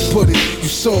rice pudding, you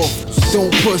soft,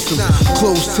 don't push them.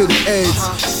 Close to the edge,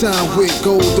 sign with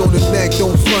gold on the neck.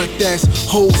 Don't front, that's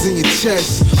holes in your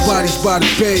chest. Bodies by the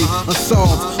bay,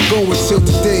 unsolved. Going till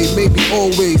today, maybe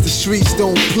always. The streets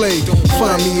don't play.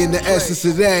 Find me in the essence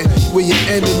of that, where your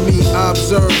enemy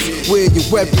observes where your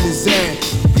weapon is at.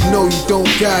 You know you don't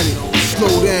got it.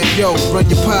 Slow down, yo, run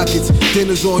your pockets.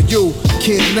 Dinner's on you,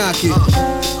 can't knock it.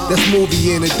 That's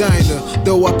movie in a diner,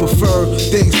 though I prefer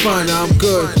things finer. I'm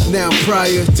good now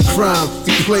prior to crime.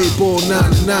 We play ball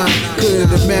 9 to 9.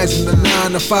 Couldn't imagine a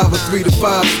 9 to 5 or 3 to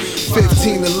 5.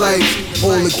 15 to life.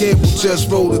 All again, we'll just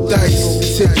roll the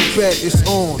dice. Take your bet, it's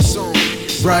on,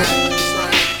 right?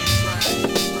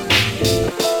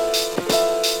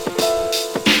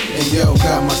 Yo,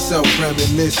 got myself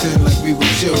reminiscing like we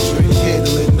were children,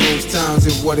 handling those times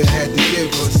and what it had to give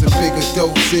us. A bigger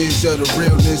dosage of the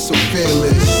realness, so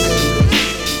fearless.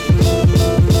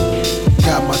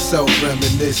 Got myself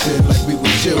reminiscing like we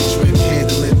were children,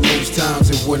 handling those these times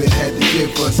and what it had to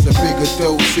give us. A bigger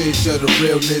dosage of the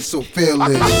realness, so feel it.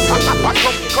 Come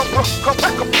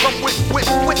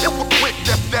with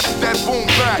that boom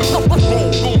back.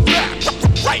 Boom back.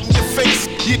 Right in your face.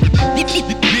 Yeah,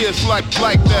 it's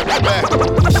like that back.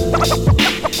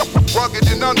 Rugged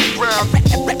and underground.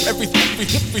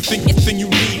 Everything you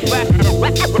need.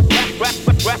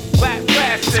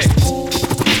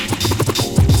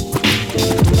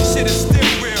 Shit is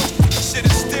still real. Shit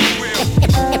is still real.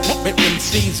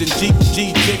 MCs and GG.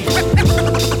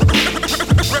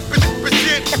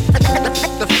 Represent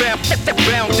the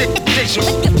foundation.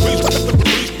 Please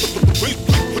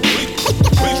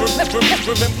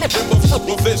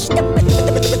remember this.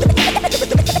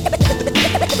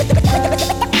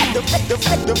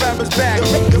 The rapper's back.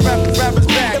 The rapper's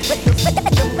back.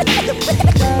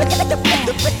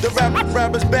 The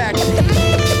rapper's back.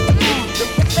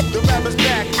 The rapper's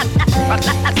back.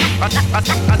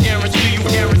 I guarantee you.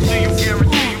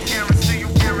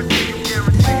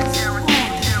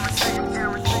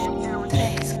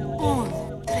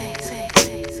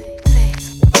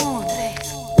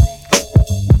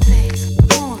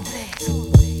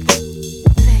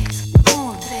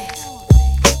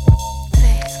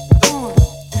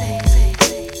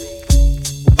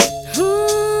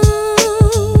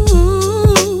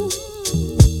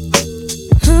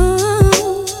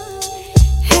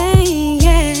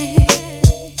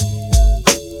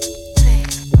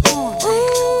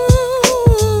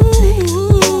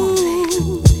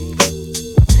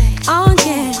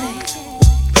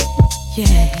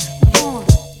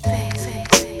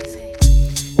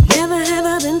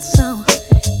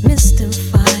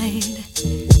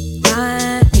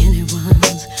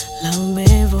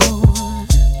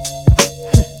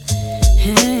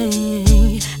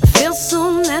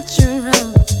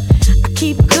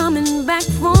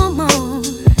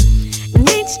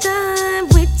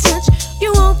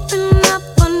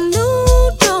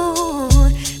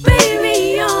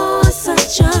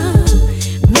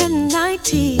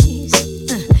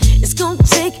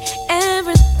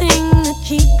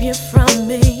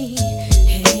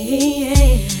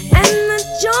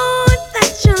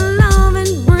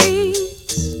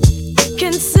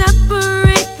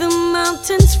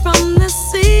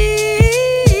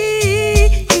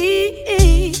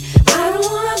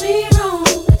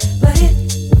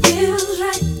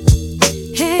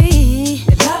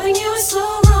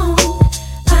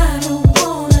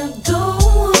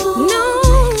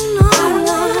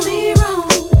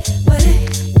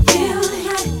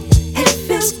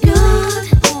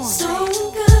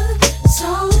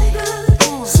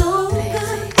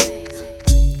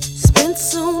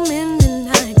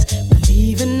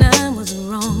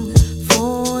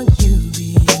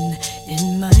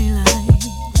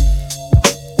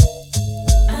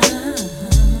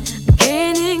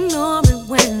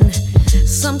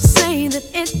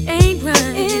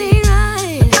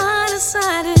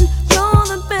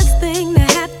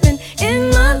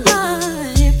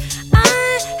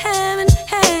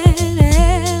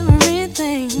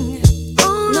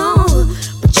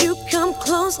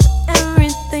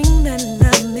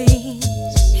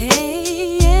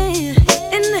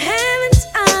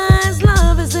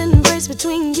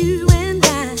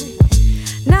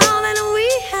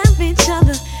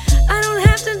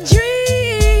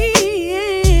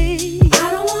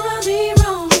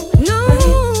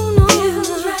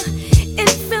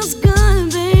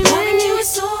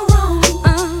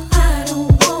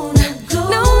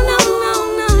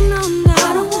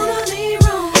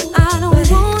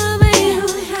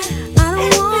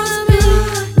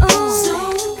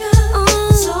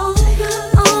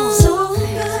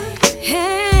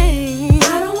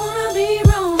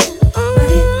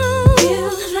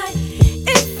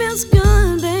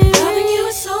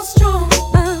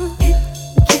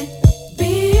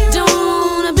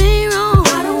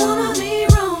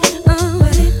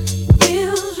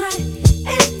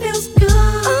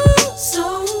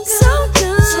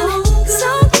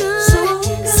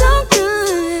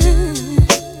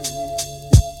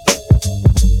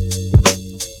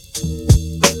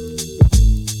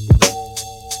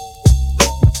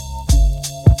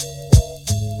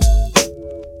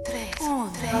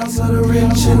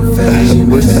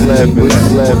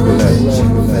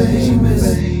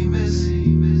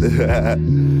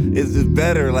 It's just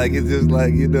better, like it's just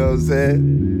like, you know what I'm saying?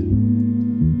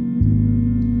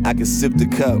 I can sip the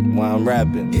cup while I'm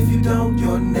rapping. If you don't,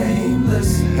 you're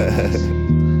nameless.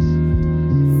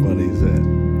 Funny as that.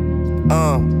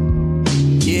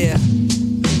 Yeah.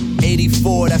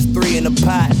 84, that's 3 in the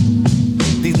pot.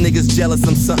 These niggas jealous,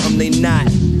 I'm something they not.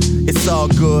 It's all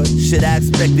good, shit I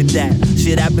expected that.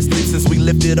 Shit I've been sleep since we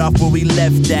lifted off where we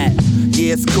left at.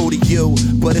 Yeah, it's cool to you,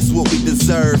 but it's what we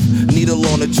deserve. Needle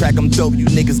on the track, I'm dope, you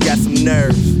niggas got some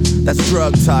nerve. That's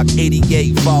drug talk,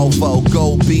 88 Volvo,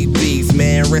 gold BBs,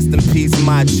 man, rest in peace,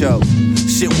 macho.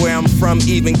 Shit where I'm from,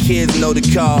 even kids know the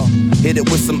call. Hit it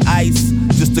with some ice,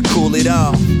 just to cool it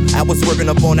off. I was working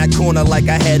up on that corner like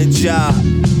I had a job.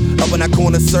 Up in that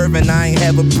corner serving, I ain't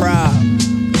have a problem.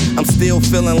 I'm still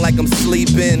feeling like I'm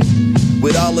sleeping.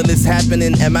 With all of this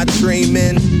happening, am I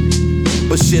dreaming?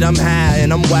 But shit, I'm high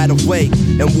and I'm wide awake.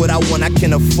 And what I want, I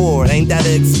can afford. Ain't that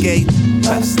an escape?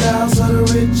 Lifestyles of the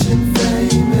rich and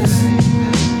famous.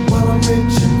 Well, I'm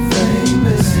rich and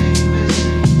famous.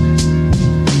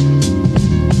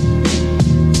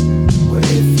 Well,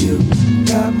 if you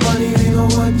got money, they know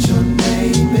what your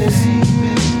name is.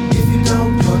 If you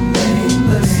don't, you're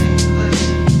nameless.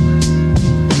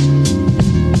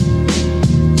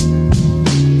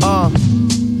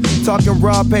 Talking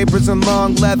raw papers and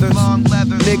long leathers.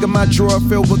 Nigga, my drawer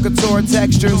filled with couture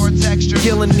textures.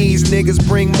 Killing these niggas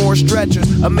bring more stretchers.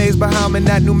 Amazed by how I'm in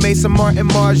that new Mason Martin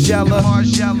Margiela.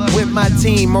 With my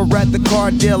team, or at the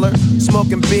car dealer.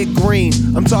 Smoking big green,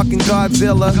 I'm talking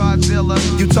Godzilla.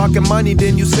 You talking money,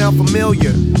 then you sound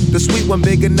familiar. The sweet one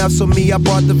big enough, so me, I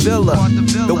bought the villa.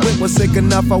 The whip was sick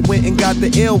enough, I went and got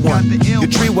the ill one. The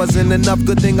tree wasn't enough,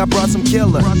 good thing I brought some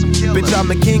killer. Bitch,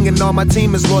 I'm a king and all my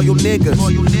team is loyal niggas.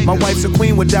 My wife's a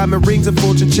queen with diamond rings and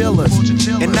full chinchillas.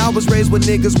 And I was raised with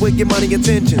niggas with your money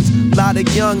intentions. Lot of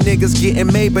young niggas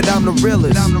getting made, but I'm the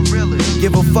realest.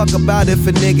 Give a fuck about if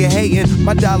a nigga hating.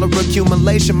 My dollar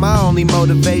accumulation, my only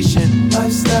motivation.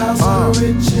 Lifestyles are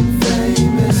rich and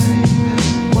famous.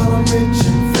 Well, I'm rich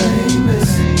and famous.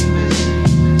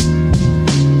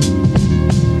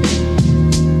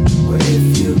 Well,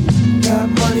 if you got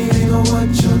money, they know what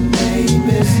your name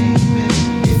is.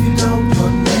 If you don't,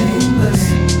 you're nameless.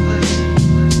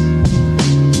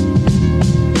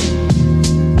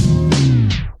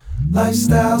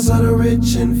 Lifestyles of the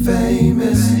rich and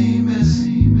famous.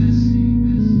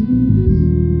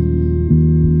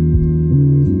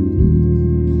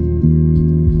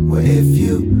 Well, if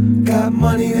you got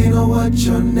money, they know what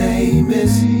your name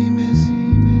is.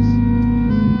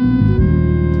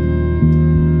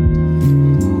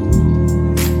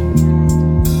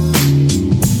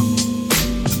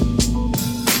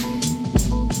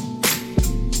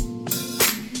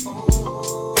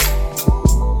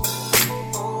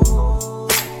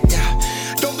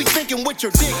 Your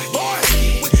dick, boy.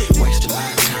 Wasting my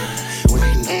time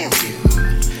waiting on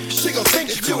you. She gon'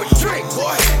 think that you a drink,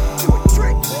 boy.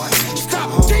 Stop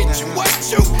teaching what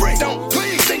you bring. Don't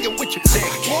please thinking with your dick,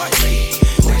 boy.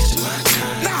 Wasting my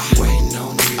time waiting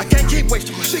on you. I can't keep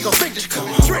wasting my. She gon' think that you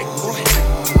a drink, boy.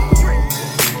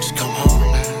 Just come home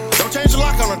now. Don't change the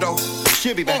lock on her though.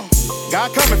 She'll be back. God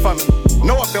coming for me.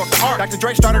 Noah built the ark. Dr.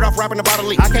 Dre started off rapping about a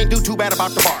leak. I can't do too bad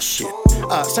about the bar. Shit.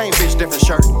 Same bitch, different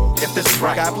shirt. If this is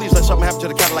right, God, please let something happen to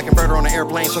the Cadillac converter on the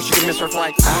airplane so she can miss her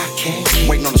flight. I can't keep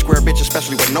waiting on the square bitch,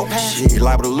 especially with no pass. Shit, you're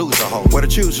liable to lose a hoe. Where the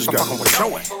choosers go? I'm fucking with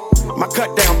your ass. My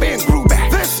cut down band grew back.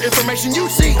 This information you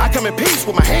see, I come in peace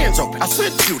with my hands open. I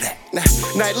sent you that.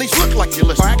 Now at least look like you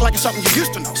listen. Or act like it's something you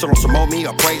used to know. So don't promote me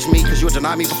or praise me, cause you'll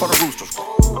deny me before the roosters crow.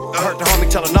 I heard the homie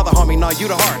tell another homie, nah, you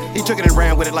the heart. He took it and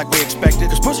ran with it like we expected.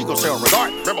 Cause pussy gon' sell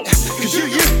regardless. Cause you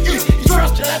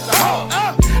trusted at the heart.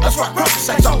 That's why Russell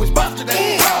Sack's always busted at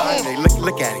the heart. Hey,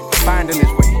 look at him, finding his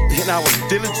way. And I was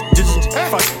diligent,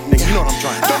 fuck, nigga, you know what I'm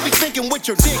trying. Don't be thinking with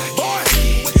your dick, boy.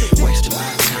 Wasting my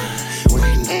time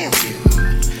waiting on you.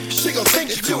 She gon' think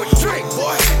that you a drink,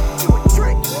 boy.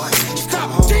 Stop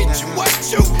teaching what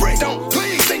you bring. Don't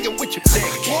please thinking with your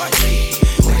dick, boy.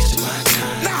 Wasting my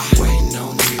time waiting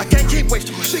on you. I can't keep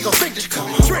wasting my. She gon' think that you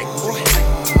a drink, boy.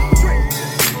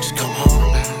 Just come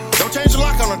home now. Don't change the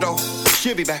lock on her though.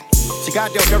 She'll be back. See,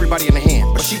 God dealt everybody in the hand,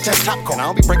 but she takes top coat. I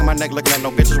don't be breaking my neck looking at no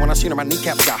bitches. When I seen her, my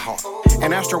kneecaps got hard.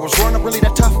 And asked her, was growing up really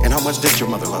that tough? And how much did your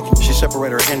mother love you? She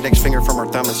separated her index finger from her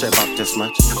thumb and said about this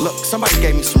much. Look, somebody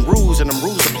gave me some rules, and them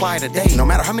rules apply today. No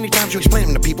matter how many times you explain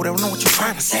them to people, they don't know what you're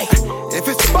trying to say. If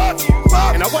it's above you,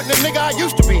 and I wasn't the nigga I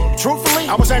used to be. Truthfully,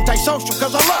 I was antisocial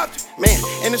because I loved it. Man,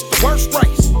 and it's the worst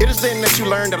race. It is then that you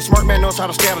learn that a smart man knows how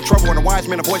to stay out of trouble and a wise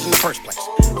man avoids in the first place.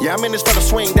 Yeah, I'm in this for the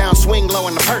swing down, swing low,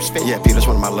 and the purse fit. Yeah, Peter's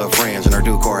one of my little friends, and her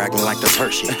dude core acting like this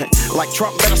Hershey. Like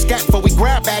Trump better scat before we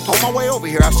grab back. On my way over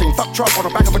here, I seen fuck Trump on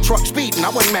the back of a truck speeding. I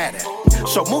wasn't mad at it.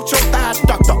 So mucho thighs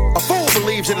ducked up. A fool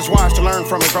believes it is wise to learn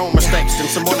from his own mistakes than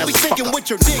someone else. Don't be thinking with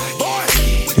your dick, boy.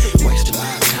 Wasting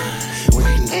my time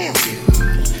waiting on you.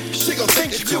 She gon'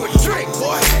 think that you a drink,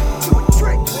 boy.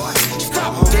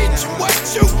 Stop teaching what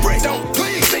you bring. Don't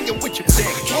please thinking with your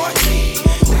dick, boy.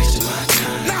 Wasting my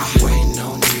time.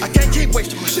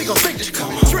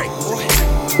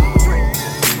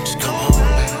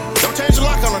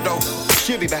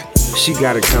 She'll be back. She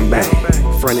gotta come back,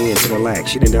 front end to the lag.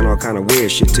 She done all kind of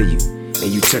weird shit to you,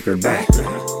 and you took her back.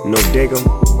 No dig'em,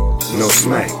 no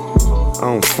smack. I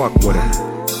don't fuck with her,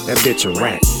 that bitch a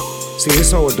rat. See,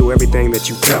 this hoe will do everything that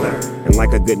you tell her, and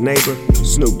like a good neighbor,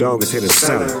 Snoop Dogg is here to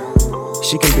sell her.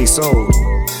 She can be sold,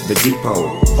 the depot.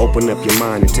 Open up your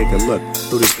mind and take a look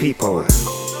through this peephole.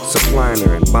 Supplying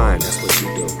her and buying, that's what you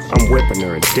do. I'm whipping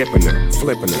her and dipping her,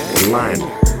 flipping her and lying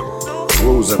her.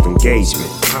 Rules of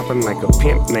engagement, hopping like a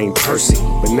pimp named Percy,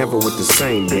 but never with the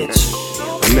same bitch.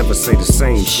 I never say the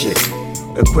same shit.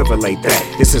 Equivalate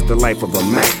that, this is the life of a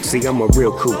Mac. See, I'm a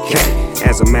real cool cat,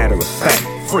 as a matter of fact.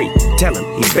 Free, tell him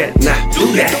he bet not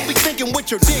do that. Don't be thinking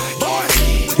with your dick, boy.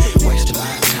 Wasting my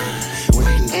time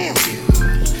waiting on you.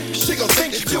 She gon'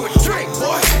 think that you a drink,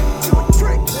 boy.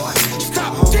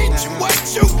 Stop teaching what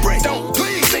you bring. Don't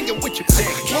please thinking with your dick,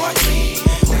 boy.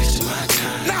 Wasting my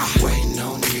time waiting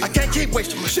on you. I can't keep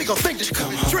wasting my. She gon' think that you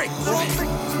a drink, boy.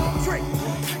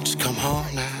 Just come home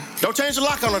now. Don't change the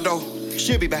lock on her door.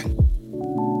 She'll be back.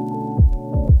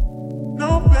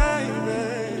 No, baby.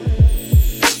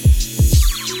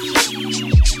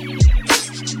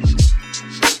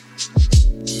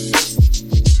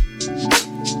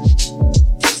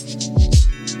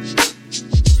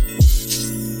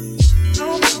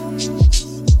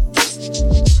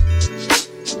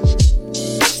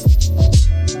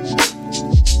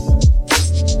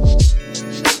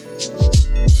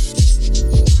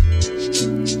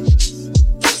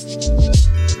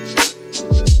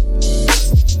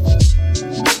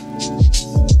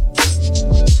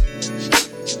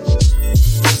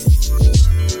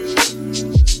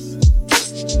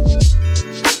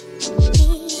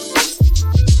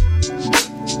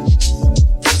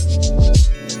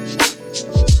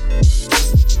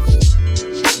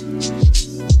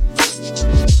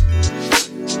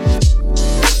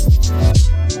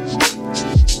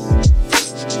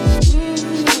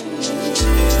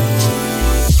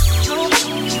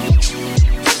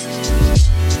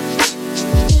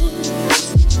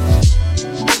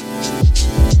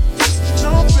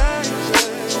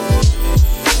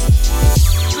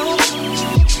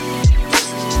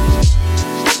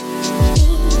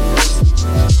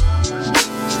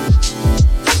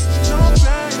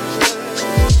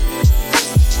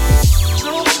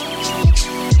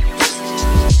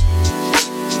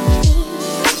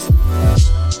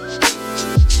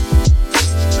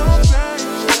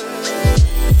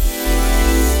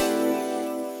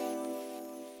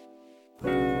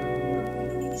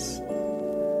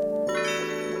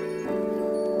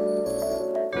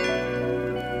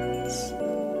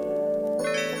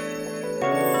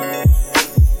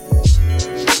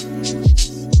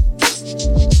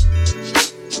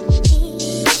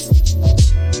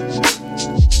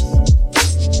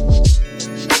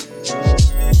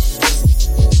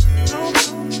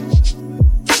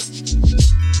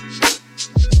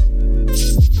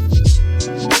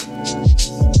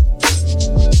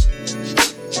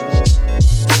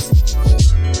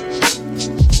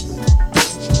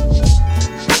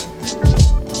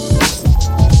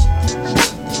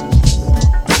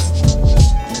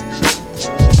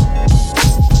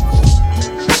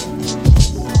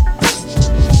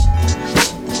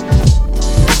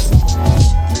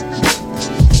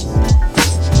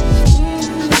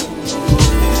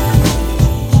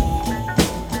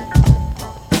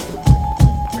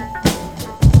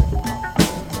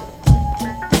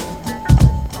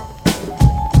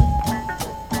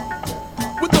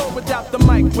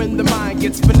 when the mind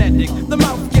gets phonetic. The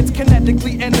mouth gets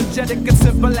kinetically energetic, as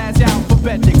simple as your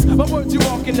alphabetics. My words you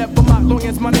all can never mock, long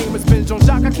as my name is Ben Jones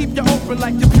Jacques. I keep you open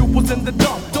like your pupils in the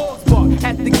dark. Doors bark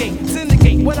at the gate,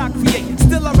 syndicate what I create.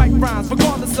 Still I write rhymes,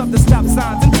 regardless of the stop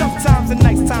signs. In tough times and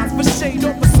nice times, for shade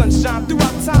or for sunshine.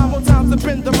 Throughout time, all times have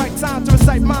been the right time to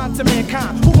recite mine to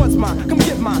mankind. Who wants mine? Come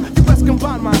get mine. You best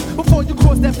combine mine before you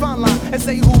cross that fine line and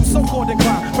say who's so called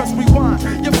inclined. Press rewind.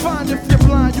 You're fine if you're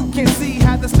blind. You can't see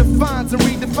how this defines and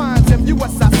redefines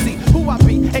M-U-S-I-C. Who I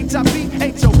be? H-I-P,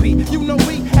 H-O-P. You know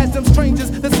we, as them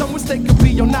strangers, that some wish they could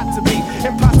be or not to be.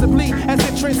 And possibly, as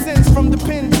it transcends from the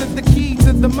pen to the key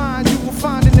to the mind, you will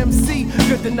find an MC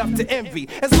good enough to envy.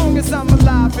 As long as I'm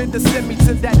alive, it'll send me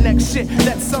to that next shit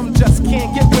that some just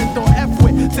can't get with or F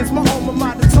with. Since my alma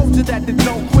mater told you that it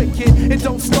don't quit, kid, it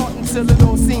don't start until it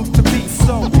all seems to be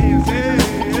so.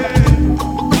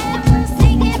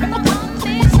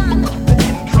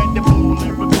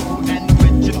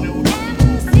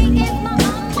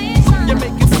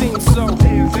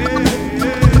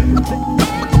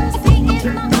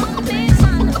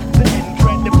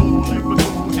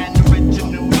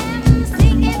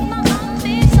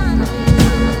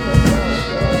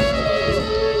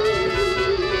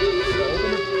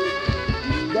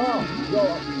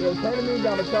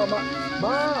 gotta tell my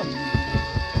mom.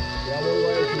 Yeah, I'm gonna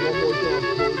ask you one more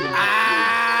time.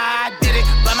 I did it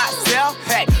by myself.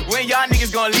 Hey, when y'all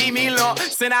niggas gon' leave me alone?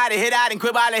 Send out a hit out and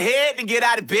quit by the head and get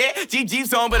out of bed.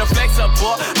 Jeep's on, but a flex up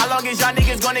for. How long is y'all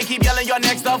niggas gonna keep yelling your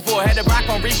next up for? Had to rock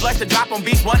on reflux to drop on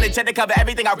beats. One to check to cover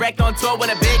everything I wrecked on tour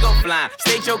with a big old flying.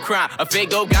 State your crime. A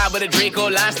fake old guy with a Draco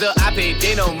line. Still I paid,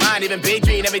 they don't mind. Even Big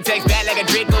Dream every text back like a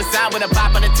Draco sign with a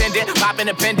pop unattended. Pop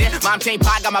independent. Mom chain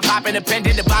pot, got my pop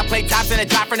independent. The pop play tops and a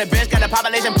drop from the bench. Got a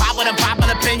population pop with a pop on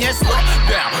opinion. Slow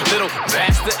down, little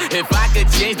bastard. If I could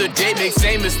change the day, make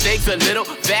same mistakes a little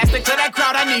faster. To that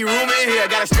crowd, I need room in here.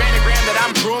 Got a stranogram that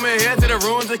I'm grooming here to the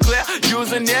rooms are clear.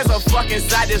 Using this or fuck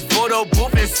inside this photo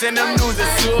booth and send them news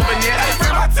as souvenir.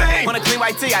 Want a clean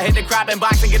white tee, I hit the crop and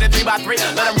box and get a 3x3.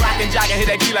 Let them rock and jog and hit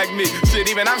that key like me.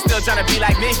 Shit, even I'm still trying to be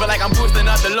like me, but like I'm boosting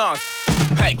up the lungs.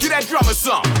 Hey, get that drummer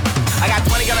song. I got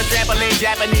 20 gun a trampoline,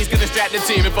 Japanese could distract the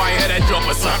team if I ain't hear that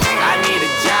drummer song. I need a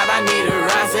job, I need a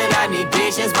rise, and I need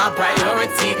patience. My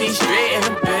priority be straight in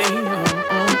the bay.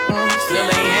 Still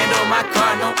ain't handle my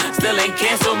card, no. Still ain't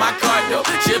cancel my card, though.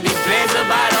 Should be plans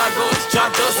about Argos,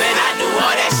 Chartos, and I do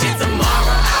all that shit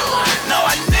tomorrow. No,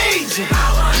 I need you.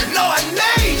 No, I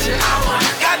need you.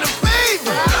 Got the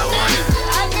fever.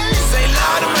 Say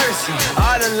Lord of mercy.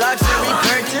 All the luxury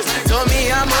purchase told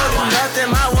me I'm owed nothing.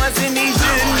 My wants and needs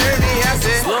shouldn't hurt me. I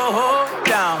said, slow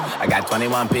down. I got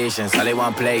 21 patients. All they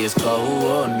want play is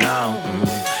cold now.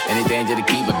 Any danger to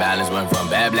keep a balance. Went from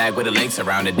bad black with the links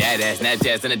around the dad ass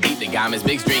Snapchats and the deep the garments.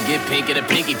 Big street get pink and a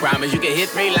pinky promise. You can hit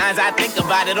 3 lines. I think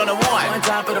about it on the one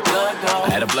time for the blood dog.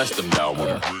 I had to blush them down.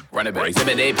 Run it back.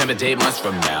 Exhibit day, pimp day months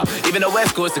from now. Even the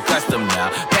West Coast is custom now.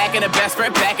 Packing the best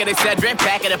friend, packing Excedrin,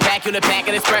 packing the pack, you the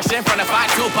packing expression. From the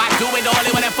 5-2, pot 2 ain't the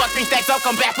only one that fuck 3 stacks up.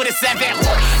 Come back with a 7.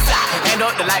 Hand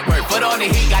on the light work, put on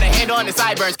the heat, got a hand on the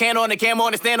sideburns. Can on the cam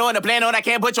on the stand on the plan on. I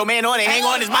can't put your man on it. Hang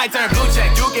on, it's my turn. Blue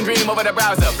check, you can dream over the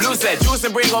browser. Blue set, juice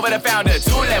and bring over the founder. 2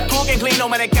 left, cook and clean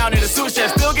over the counter. The sous chef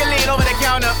still get lean over the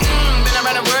counter. Then I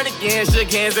ran a word again,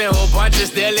 shook hands and whole bunches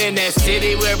still in that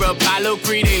city where Apollo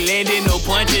Creed ain't landing. No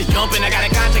punches jumping. I got a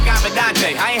contra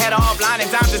confidante. I ain't had a offline in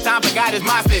time since time for God is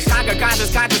my stitch. Conquer conscious,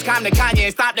 calm to Kanye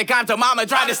and stop the calm to mama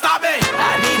trying to stop it.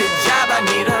 I need a job, I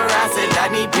need a rise, and I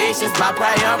need patience. My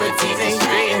priorities ain't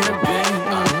straight in the bin.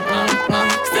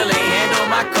 Still ain't handle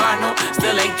my car, no.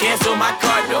 Still ain't cancel my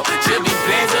card, though. Should be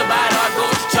plans about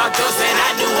Argos, Chartos, and I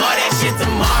do all that shit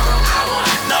tomorrow.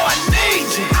 No, I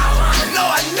need you. No,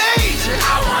 I need you.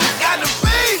 Got the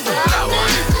fever.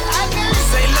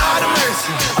 Say Lord of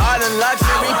mercy. All the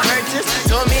luxury purchase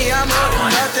told me I'm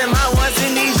owed nothing. My wants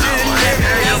and needs shouldn't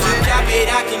never ever. Drop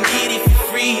it, I can get it for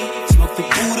free. Smoke the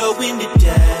Buddha in the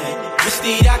day. Wish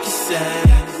that I could say.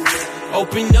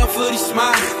 Open up for the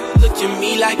smile. Look at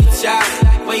me like a child.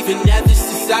 Waving at this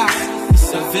desire.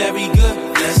 It's a very good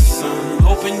lesson.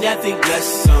 Hoping that they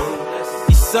bless some.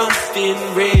 It's something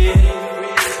real.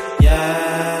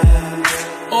 Yeah.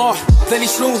 Oh, plenty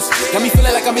shrooms. Got me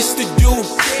feeling like I'm Mr. Doom.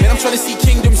 Man, I'm trying to see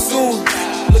kingdom soon.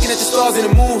 Looking at the stars and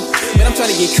the moon. Man, I'm trying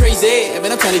to get crazy.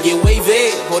 Man, I'm trying to get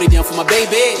wavy. Hold it down for my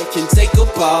baby. Can take a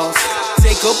pause.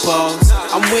 Take a pause.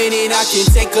 I'm winning, I can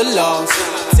take a loss.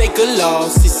 Take a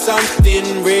loss. It's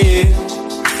something real.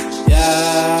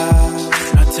 Yeah.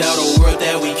 I tell the world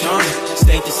that we coming.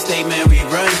 State to state, man, we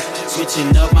running.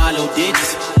 Switching up my low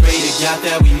digits. Pray to God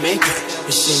that we make it.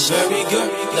 It's a very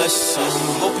good lesson.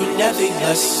 Hoping that they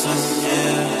lesson,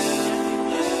 yeah.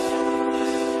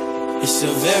 It's a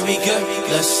very good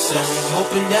lesson.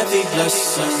 Hoping that they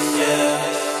lesson,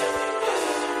 yeah.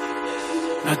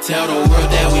 I tell the world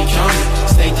that we coming.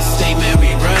 State to state, man,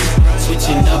 we running.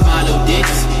 Switching up my low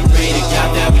digits. Pray to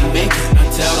God that we make it. I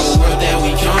tell the world that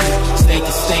we coming. State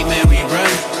to state, man, we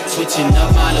running. Switching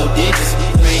up my low digits.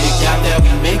 Pray to God that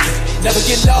we make it. Never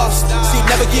get lost, see,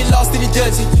 never get lost in the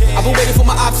dungeon. I've been waiting for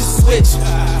my options to switch.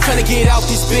 Trying to get out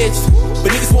this bitch,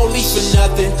 but niggas won't leave for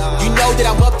nothing. You know that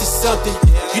I'm up to something.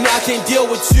 You know I can't deal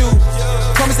with you.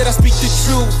 Promise that I speak the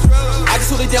truth. I just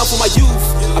hold it down for my youth.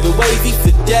 I've been wavy for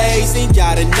days, ain't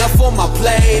got enough on my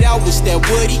plate. I wish that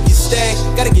Woody could stay.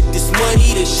 Gotta get this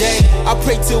money today. I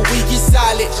pray till we get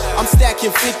solid. I'm stacking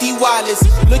 50 wallets.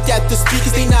 Look at the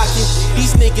speakers, they knocking.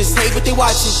 These niggas hate what they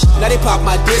watching. Now they pop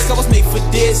my disc, I was made for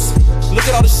this. Look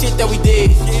at all the shit that we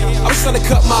did. I was trying to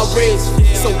cut my wrist.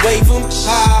 So wave them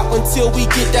high until we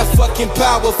get that fucking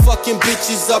power. Fucking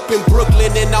bitches up in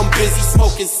Brooklyn and I'm busy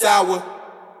smoking sour.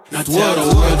 Now tell the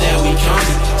world that we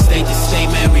coming. State to state,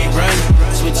 man, we running.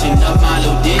 Switching up my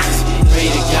low digits. Pray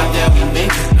to God that we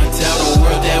make it. Now tell the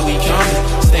world that we coming.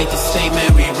 State to state,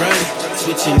 man, we running.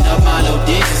 Switching up my low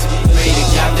digits. Pray to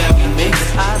God that we make it.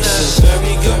 It's a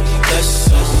very good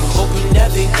lesson. Hoping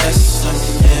that they lesson,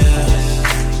 yeah.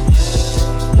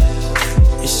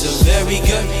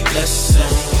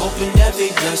 they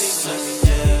bless us.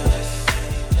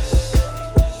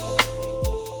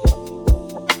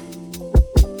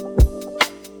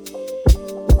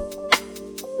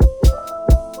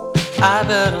 I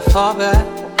better fall back.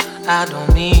 I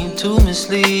don't mean to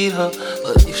mislead her,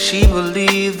 but if she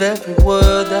believed every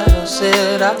word that I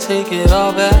said, I take it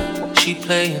all back. She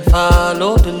playing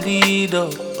follow the leader,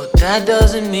 but that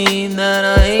doesn't mean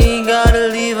that I ain't gotta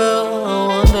leave her. I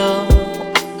wonder.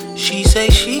 She say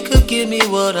she could give me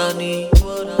what I need.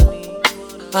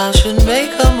 I should make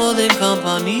her more than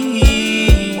company.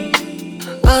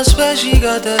 I swear she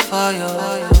got that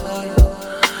fire.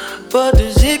 But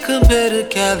does it compare to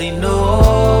Cali?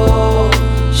 No.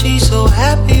 She's so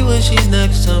happy when she's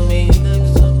next to me.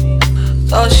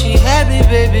 Thought she had me,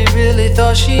 baby, really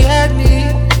thought she had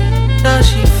me. Now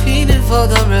she feeding for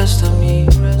the rest of me.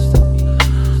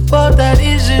 But that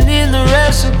isn't in the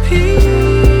recipe.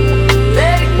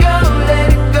 Let it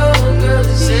go, girl,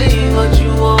 this ain't what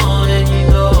you want, and you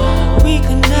know we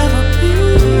could never be.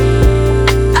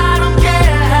 I don't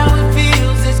care how it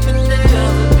feels, this could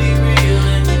never be real,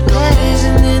 and you know that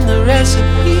isn't in the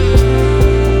recipe.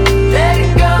 Let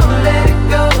it go,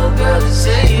 girl, this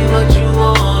ain't what you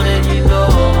want, and you know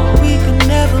we could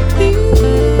never be.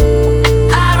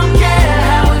 I don't care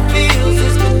how it feels,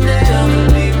 this could never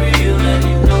be real, and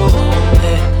you know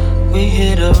that we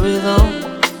hit a rhythm,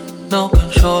 no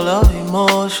control of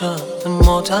emotion. The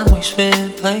more time we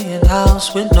spend playing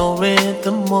house with no rent,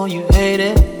 the more you hate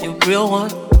it, you real one.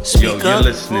 Speak Yo, you're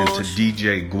listening to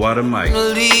DJ Guatamike.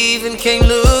 Leaving, came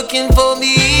looking for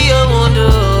me, I wonder,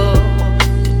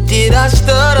 did I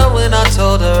stutter when I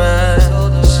told her ass?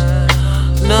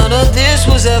 None of this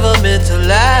was ever meant to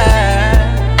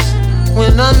last.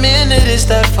 When I'm in it, it's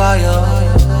that fire.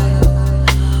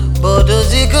 But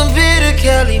does it compare to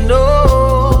Kelly?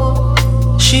 No.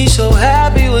 She's so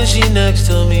happy when she next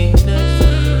to me.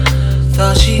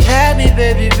 Thought she had me,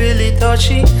 baby, really thought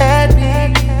she had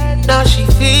me. Now she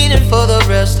feeding for the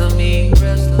rest of me.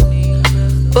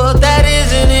 But that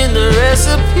isn't in the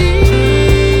recipe.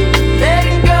 Let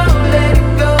it go,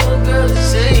 girl,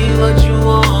 this ain't what you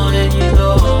want, and you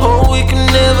know oh, we can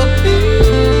never be.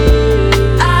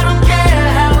 I don't care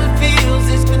how it feels,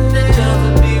 this can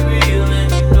never be real,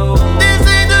 and you know this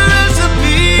ain't the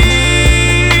recipe.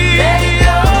 Let it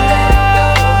go,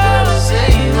 girl, this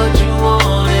ain't what you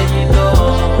want, and you know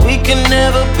we can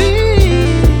never be.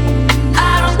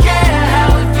 I don't care how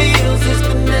it feels, this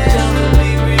can never be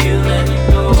real, and you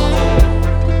know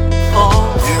oh.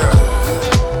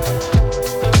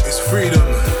 Freedom.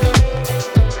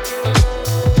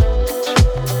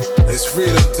 It's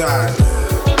freedom time.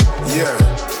 Yeah.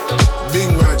 Big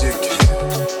magic.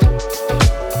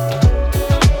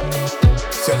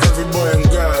 To every boy and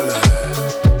girl.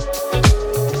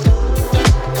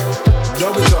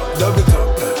 Dub it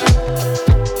up.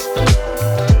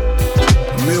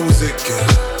 Music.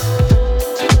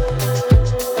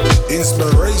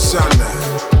 Inspiration.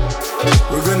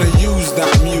 We're gonna use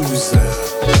that music.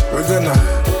 We're gonna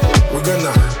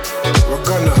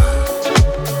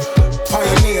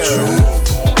pioneer.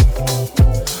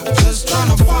 Just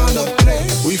tryna find a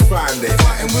place. We find it.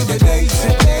 Fighting with the day to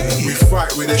day. We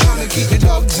fight with it. Tryna keep the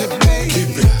dogs at bay.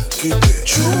 Keep it.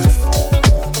 Truth.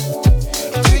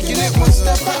 Taking it one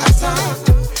step at a time.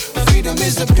 Freedom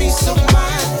is a peace of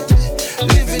mind.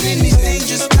 Living in these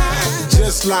dangerous times.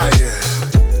 Just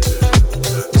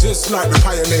like the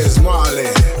pioneers,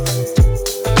 Marley.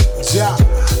 Jack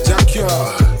Cure,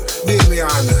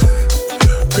 Damian,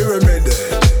 Pyramid,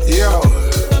 yo,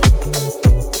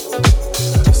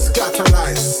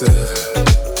 Scatterlice,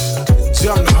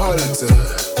 John Holt,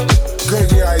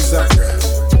 Gregory Isaac.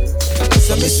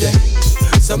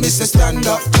 So me say stand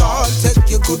up tall, take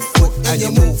your good foot and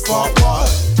you move forward.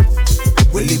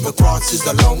 We live across is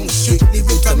a long street, the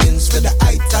vitamins for the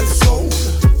vital soul.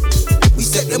 We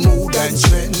set the mood and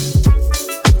trend,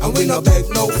 and we no beg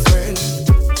no friend.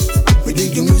 We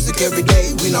dig the music every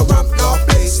day, we no ramp no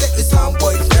play, set the sound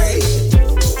boy free.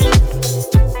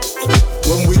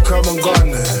 When we come and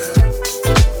gone,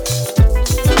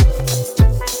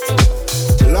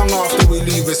 long after we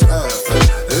leave this earth,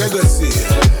 legacy,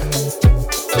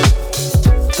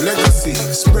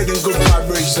 spreading good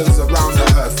vibrations around the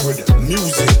earth with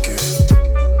music.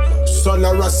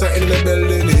 Solar Rasa in the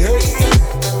building, hey.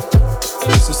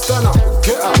 So stand up,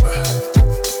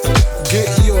 get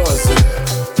yours.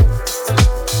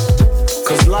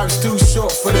 Cause life's too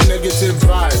short for the negative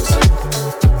vibes.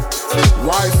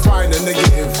 Why find a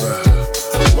negative?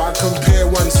 Why compare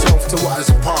oneself to what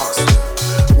has passed?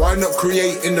 Why not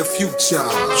create in the future?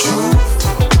 Truth.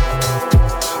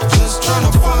 Just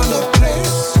tryna find a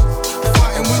place.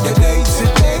 Fighting with the day to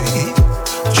day.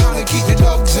 Tryna keep the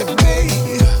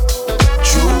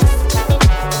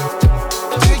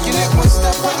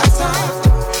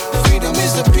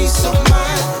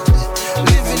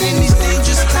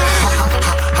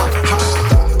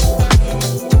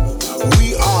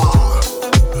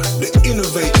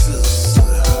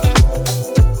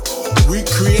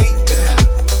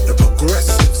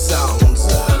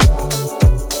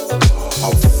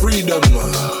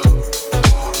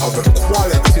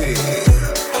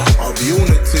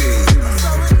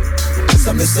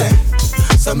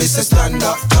So me say stand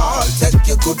up tall, take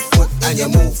your good foot and you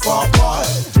move forward.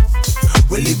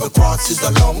 We live across is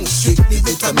a long strictly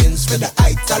vitamins for the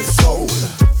vital soul.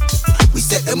 We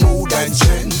set the mood and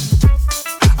trend,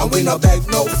 and we no beg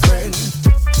no friend.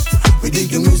 We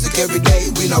dig the music every day,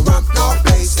 we no ramp no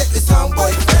play. Set the sound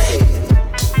boy play.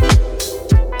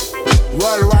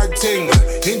 Worldwide thing,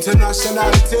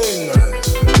 international thing.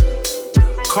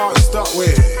 Can't stop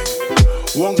with,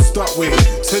 won't stop with,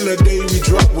 till the day we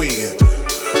drop with.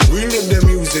 We live the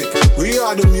music, we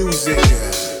are the music.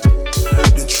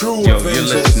 The true Yo,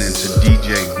 Avengers. You're listening to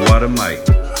DJ Guatamike.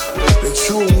 The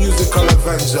true musical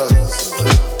Avengers.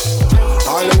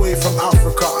 All the way from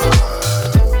Africa.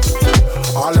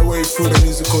 All the way through the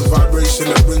musical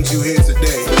vibration that brings you here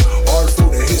today. All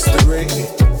through the history.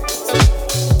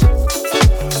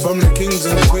 From the kings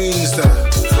and queens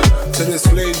to the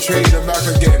slave trade and back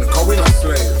again.